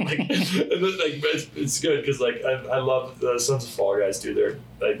away. It's good because like I love the Sons of Fall guys, dude.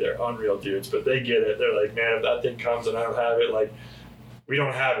 They're unreal dudes, but they get it. They're like, man, if that thing comes and I don't have it, like we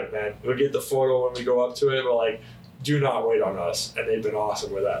don't have it, man. We'll get the photo when we go up to it, but like do not wait on us. And they've been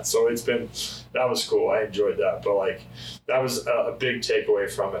awesome with that. So that was cool. I enjoyed that. But like that was a big takeaway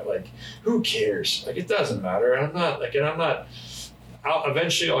from it. Like, who cares? Like, it doesn't matter. And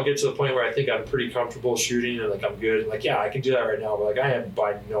eventually I'll get to the point where I think I'm pretty comfortable shooting and like I'm good. And like, yeah, I can do that right now, but like I am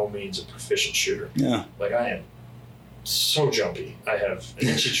by no means a proficient shooter. Yeah. Like I am so jumpy. I have an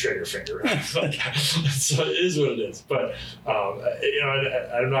itchy trigger finger. So it is what it is. But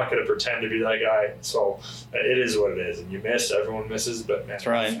I'm not going to pretend to be that guy. So it is what it is. And you miss. Everyone misses. But man, that's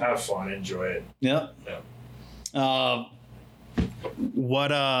right. Have fun. Enjoy it. Yeah.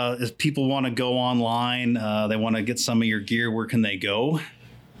 What if people want to go online? They want to get some of your gear. Where can they go?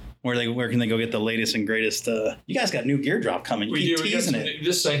 Where can they go get the latest and greatest? You guys got new gear drop coming. We do. We got some,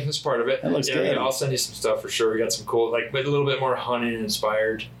 this thing is part of it. That looks good. Yeah, I'll send you some stuff for sure. We got some cool, like a little bit more hunting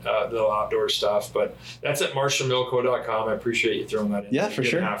inspired, little outdoor stuff. But that's at marshallmilco.com. I appreciate you throwing that in. Yeah, for sure.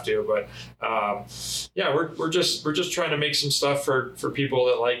 You didn't have to, but yeah, we're just trying to make some stuff for people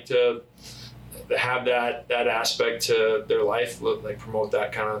that like to have that aspect to their life, like promote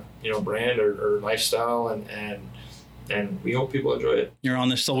that kind of brand or lifestyle, and we hope people enjoy it. You're on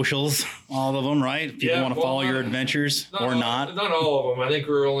the socials, all of them, right? People want to follow your adventures or not? Not all of them. I think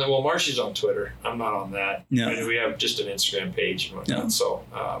we're only, Marshy's on Twitter. I'm not on that. Yeah. I mean, we have just an Instagram page and whatnot. Yeah. So,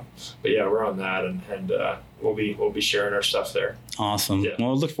 but yeah, we're on that, and we'll be sharing our stuff there. Awesome. Yeah.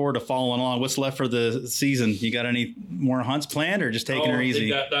 Well, look forward to folling along. What's left for the season? You got any more hunts planned, or just taking her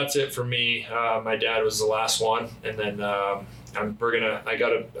easy? I think that's it for me. My dad was the last one, and then I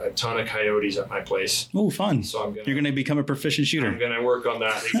got a ton of coyotes at my place. Oh, fun. So you're gonna become a proficient shooter. I'm gonna work on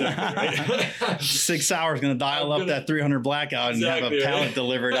that. Exactly. Right? 6 hours, gonna dial up that 300 blackout and have a pallet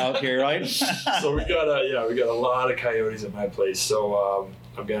delivered out here, right? So we got a lot of coyotes at my place. So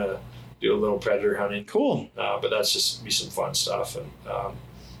I'm gonna do a little predator hunting. Cool. But that's just be some fun stuff,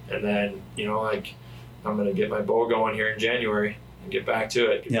 and then I'm gonna get my bow going here in January and get back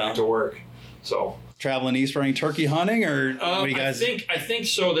to it, back to work. So. Traveling east for any turkey hunting, or what do you guys? I think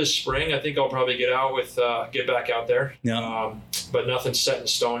so. This spring, I think I'll probably get back out there. Yeah. But nothing's set in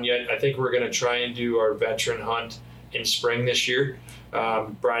stone yet. I think we're gonna try and do our veteran hunt in spring this year.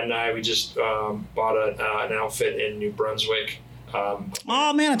 Brian and I, we just bought an outfit in New Brunswick. Oh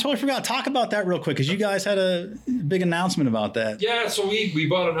man, I totally forgot. Talk about that real quick, because you guys had a big announcement about that. Yeah. So we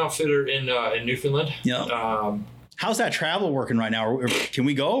bought an outfitter in Newfoundland. Yeah. How's that travel working right now? Can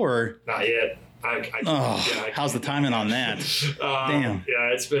we go or not yet? How's the timing on that? Damn.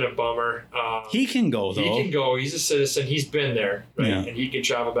 Yeah, it's been a bummer. He can go though. He can go. He's a citizen. He's been there, right? Yeah. And he can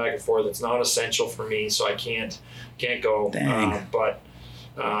travel back and forth. It's not essential for me, so I can't go. Dang. But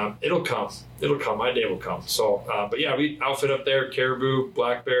it'll come. It'll come. My day will come. So, but yeah, we outfit up there: caribou,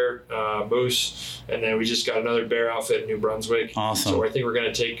 black bear, moose, and then we just got another bear outfit in New Brunswick. Awesome. So I think we're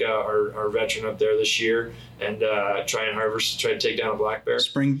going to take our veteran up there this year and try to take down a black bear.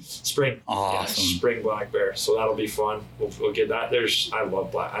 Spring. Yeah, Awesome. spring black bear. So that'll be fun. We'll get that. I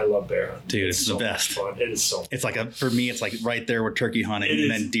love bear hunting. Dude, it's so the best. Much fun. It is so. It's for me, it's like right there with turkey hunting, and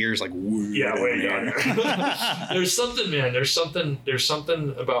then deer's like way down there. There's something, man. There's something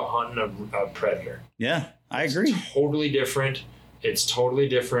about hunting a predator. Yeah, I agree. It's totally different.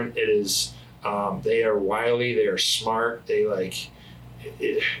 It is. They are wily. They are smart. They're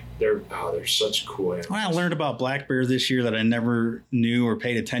such cool animals. I learned about black bear this year that I never knew or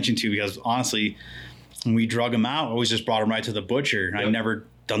paid attention to, because honestly, when we drug them out, I always just brought them right to the butcher. Yep. I've never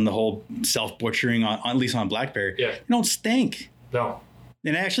done the whole self-butchering at least on black bear. Yeah. They don't stink. No.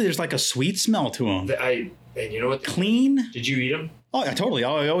 And actually, there's like a sweet smell to them. And you know what? Clean. Did you eat them? Oh, yeah, totally.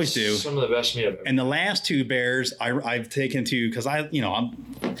 I always do. Some of the best meat I've ever. And the last two bears I've taken to, because I'm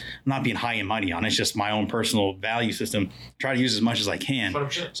not being high and mighty on it. It's just my own personal value system. Try to use as much as I can.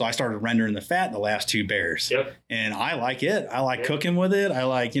 100%. So I started rendering the fat in the last two bears. Yep. And I like it. I like cooking with it. I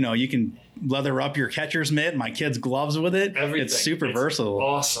like, you can leather up your catcher's mitt, my kids' gloves with it. Everything. It's super versatile.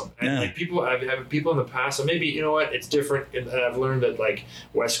 Awesome. And I've had people in the past, and maybe, it's different. And I've learned that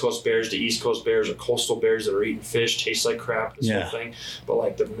West Coast bears to East Coast bears or coastal bears that are eating fish taste like crap, this whole thing.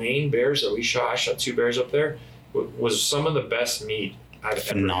 But the main bears that I shot 2 bears up there, was some of the best meat I've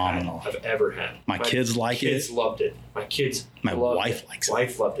ever had. My kids like it. My kids loved it. My wife likes it.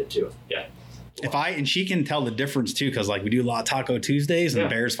 Wife loved it too. Yeah. And she can tell the difference too, because we do a lot of Taco Tuesdays, and the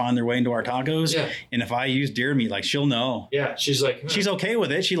bears find their way into our tacos. Yeah. And if I use deer meat, she'll know. Yeah. She's she's okay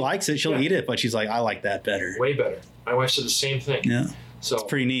with it. She likes it. She'll eat it, but she's like, I like that better. Way better. My wife said the same thing. Yeah. So it's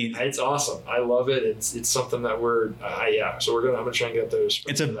pretty neat. It's awesome. I love it. It's something that we're So I'm gonna try and get those.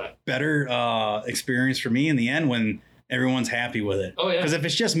 It's a better experience for me in the end when everyone's happy with it. Oh yeah. Because if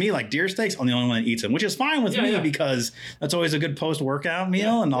it's just me, deer steaks, I'm the only one that eats them, which is fine with me because that's always a good post-workout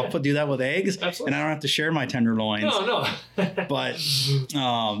meal, and I'll do that with eggs. Absolutely. And I don't have to share my tenderloins. No. But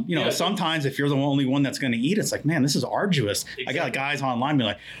sometimes if you're the only one that's going to eat, it's man, this is arduous. Exactly. I got guys online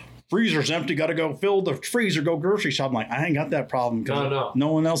being freezer's empty, got to go fill the freezer, go grocery shop. I'm I ain't got that problem because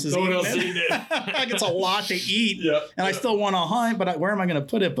no one else is eating it. It's a lot to eat, and I still want to hunt, but where am I going to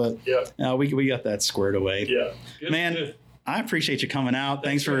put it? But we got that squared away. Yeah, man. I appreciate you coming out.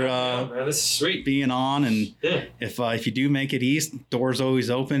 Thanks for man, this is sweet. Being on. And if you do make it east, doors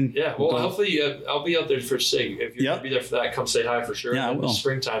always open. Yeah, well, hopefully I'll be out there for SIG. If you're going to be there for that, come say hi for sure. Yeah, I will.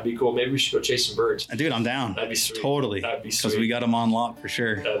 Springtime, be cool. Maybe we should go chase some birds. Dude, I'm down. That'd be sweet. Totally. That'd be sweet. Because we got them on lock for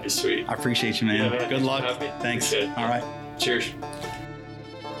sure. That'd be sweet. I appreciate you, man. Yeah, man. Good luck. Thanks. All right. Cheers.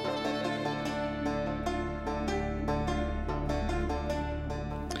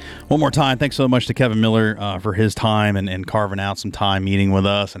 One more time, thanks so much to Kevin Miller for his time and carving out some time meeting with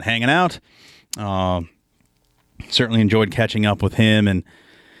us and hanging out. Certainly enjoyed catching up with him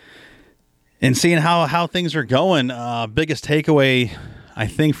and seeing how things are going. Biggest takeaway, I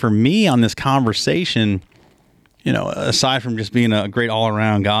think, for me on this conversation, aside from just being a great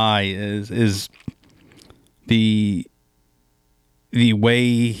all-around guy, is the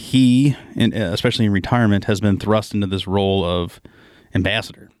way he, especially in retirement, has been thrust into this role of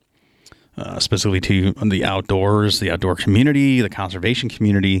ambassador. Specifically to the outdoors, the outdoor community, the conservation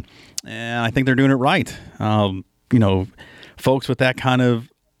community, and I think they're doing it right. Folks with that kind of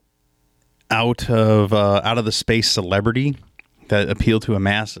out of the space celebrity that appeal to a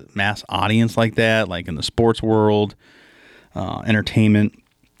mass audience like that, like in the sports world, entertainment.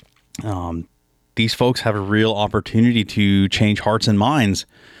 These folks have a real opportunity to change hearts and minds,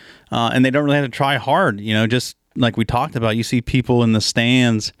 and they don't really have to try hard. Just like we talked about, you see people in the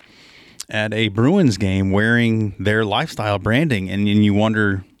stands at a Bruins game wearing their lifestyle branding, and you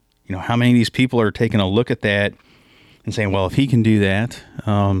wonder, how many of these people are taking a look at that and saying, well, if he can do that,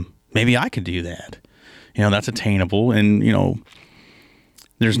 maybe I could do that. That's attainable, and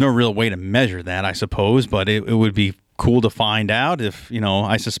there's no real way to measure that, I suppose, but it would be cool to find out if,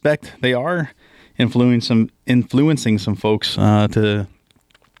 I suspect they are influencing some folks to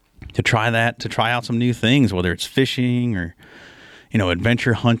try out some new things, whether it's fishing or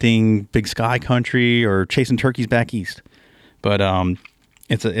adventure hunting, big sky country, or chasing turkeys back east. But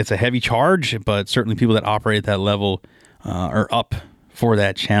it's a heavy charge, but certainly people that operate at that level are up for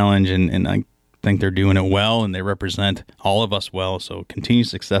that challenge, and I think they're doing it well, and they represent all of us well. So continued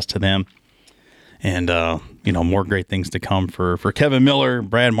success to them, and more great things to come for Kevin Miller,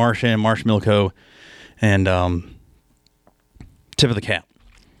 Brad Marchand, Marsh Milko, and tip of the cap.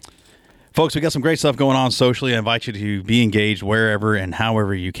 Folks, we got some great stuff going on socially. I invite you to be engaged wherever and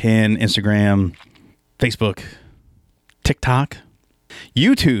however you can. Instagram, Facebook, TikTok,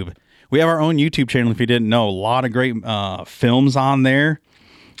 YouTube. We have our own YouTube channel if you didn't know. A lot of great films on there.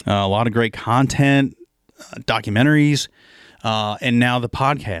 A lot of great content, documentaries. And now the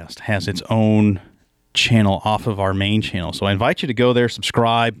podcast has its own channel off of our main channel. So I invite you to go there,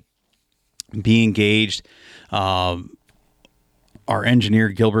 subscribe, be engaged. Our engineer,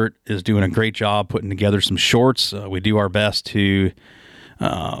 Gilbert, is doing a great job putting together some shorts. We do our best to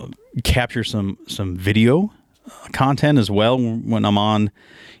capture some video content as well when I'm on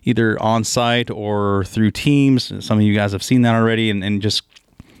either on site or through Teams. Some of you guys have seen that already, and just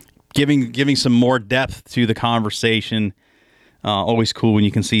giving some more depth to the conversation. Always cool when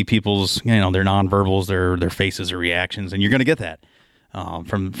you can see people's, their nonverbals, their faces or reactions, and you're going to get that.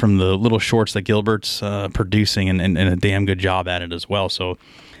 From the little shorts that Gilbert's producing and a damn good job at it as well. So,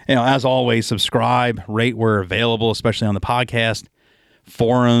 as always, subscribe, rate where available, especially on the podcast,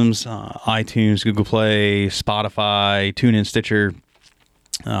 forums, iTunes, Google Play, Spotify, TuneIn, Stitcher,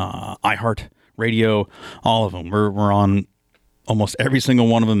 iHeart Radio, all of them. We're on almost every single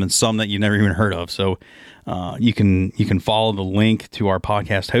one of them, and some that you never even heard of. So you can follow the link to our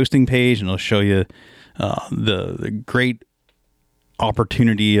podcast hosting page, and it'll show you the great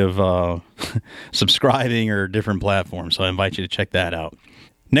opportunity of subscribing or different platforms. So I invite you to check that out.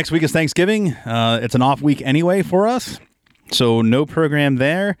 Next week is Thanksgiving. It's an off week anyway for us, so no program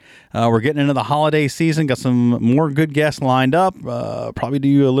there. We're getting into the holiday season. Got some more good guests lined up. Probably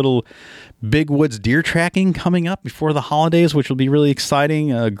do a little big woods deer tracking coming up before the holidays, which will be really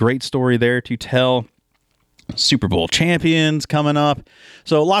exciting. A great story there to tell. Super Bowl champions coming up.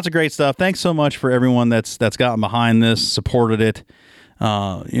 So lots of great stuff. Thanks so much for everyone that's gotten behind this, supported it,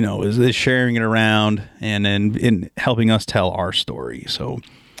 is sharing it around and in helping us tell our story. So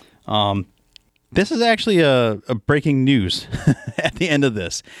this is actually a breaking news at the end of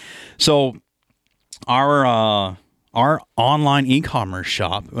this. So our online e-commerce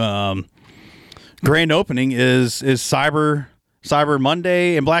shop grand opening is Cyber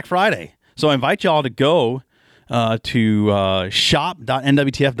Monday and Black Friday. So I invite y'all to go to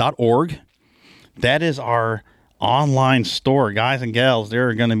shop.nwtf.org. That is our online store, guys and gals. There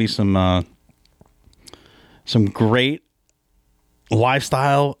are going to be some great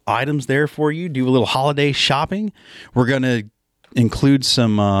lifestyle items there for you. Do a little holiday shopping. We're going to include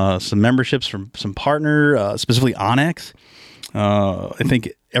some memberships from some partner, specifically Onyx. I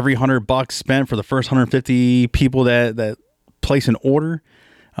think every $100 spent for the first 150 people that place an order,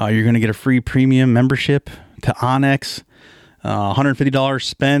 you're going to get a free premium membership to Onyx. $150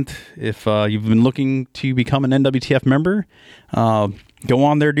 spent if you've been looking to become an NWTF member. Go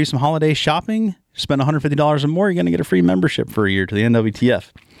on there, do some holiday shopping, spend $150 or more, you're going to get a free membership for a year to the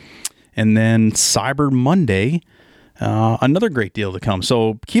NWTF. And then Cyber Monday, another great deal to come.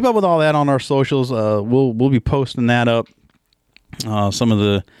 So keep up with all that on our socials. We'll be posting that up. Some of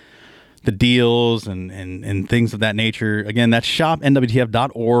the deals and things of that nature. Again, that's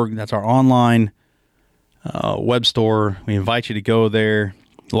shopnwtf.org. That's our online web store. We invite you to go there.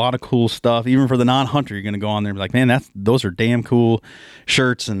 A lot of cool stuff. Even for the non-hunter, you're going to go on there and be like, man, those are damn cool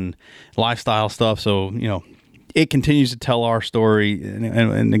shirts and lifestyle stuff. So, it continues to tell our story.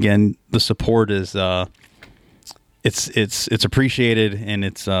 And again, the support is, it's appreciated, and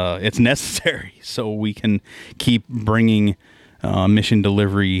it's necessary so we can keep bringing mission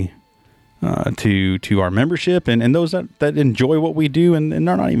delivery to our membership and those that enjoy what we do and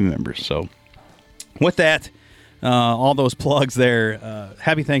are not even members. So with that, all those plugs there,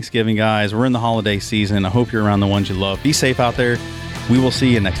 happy Thanksgiving, guys. We're in the holiday season. I hope you're around the ones you love. Be safe out there. We will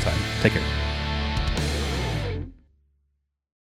see you next time. Take care.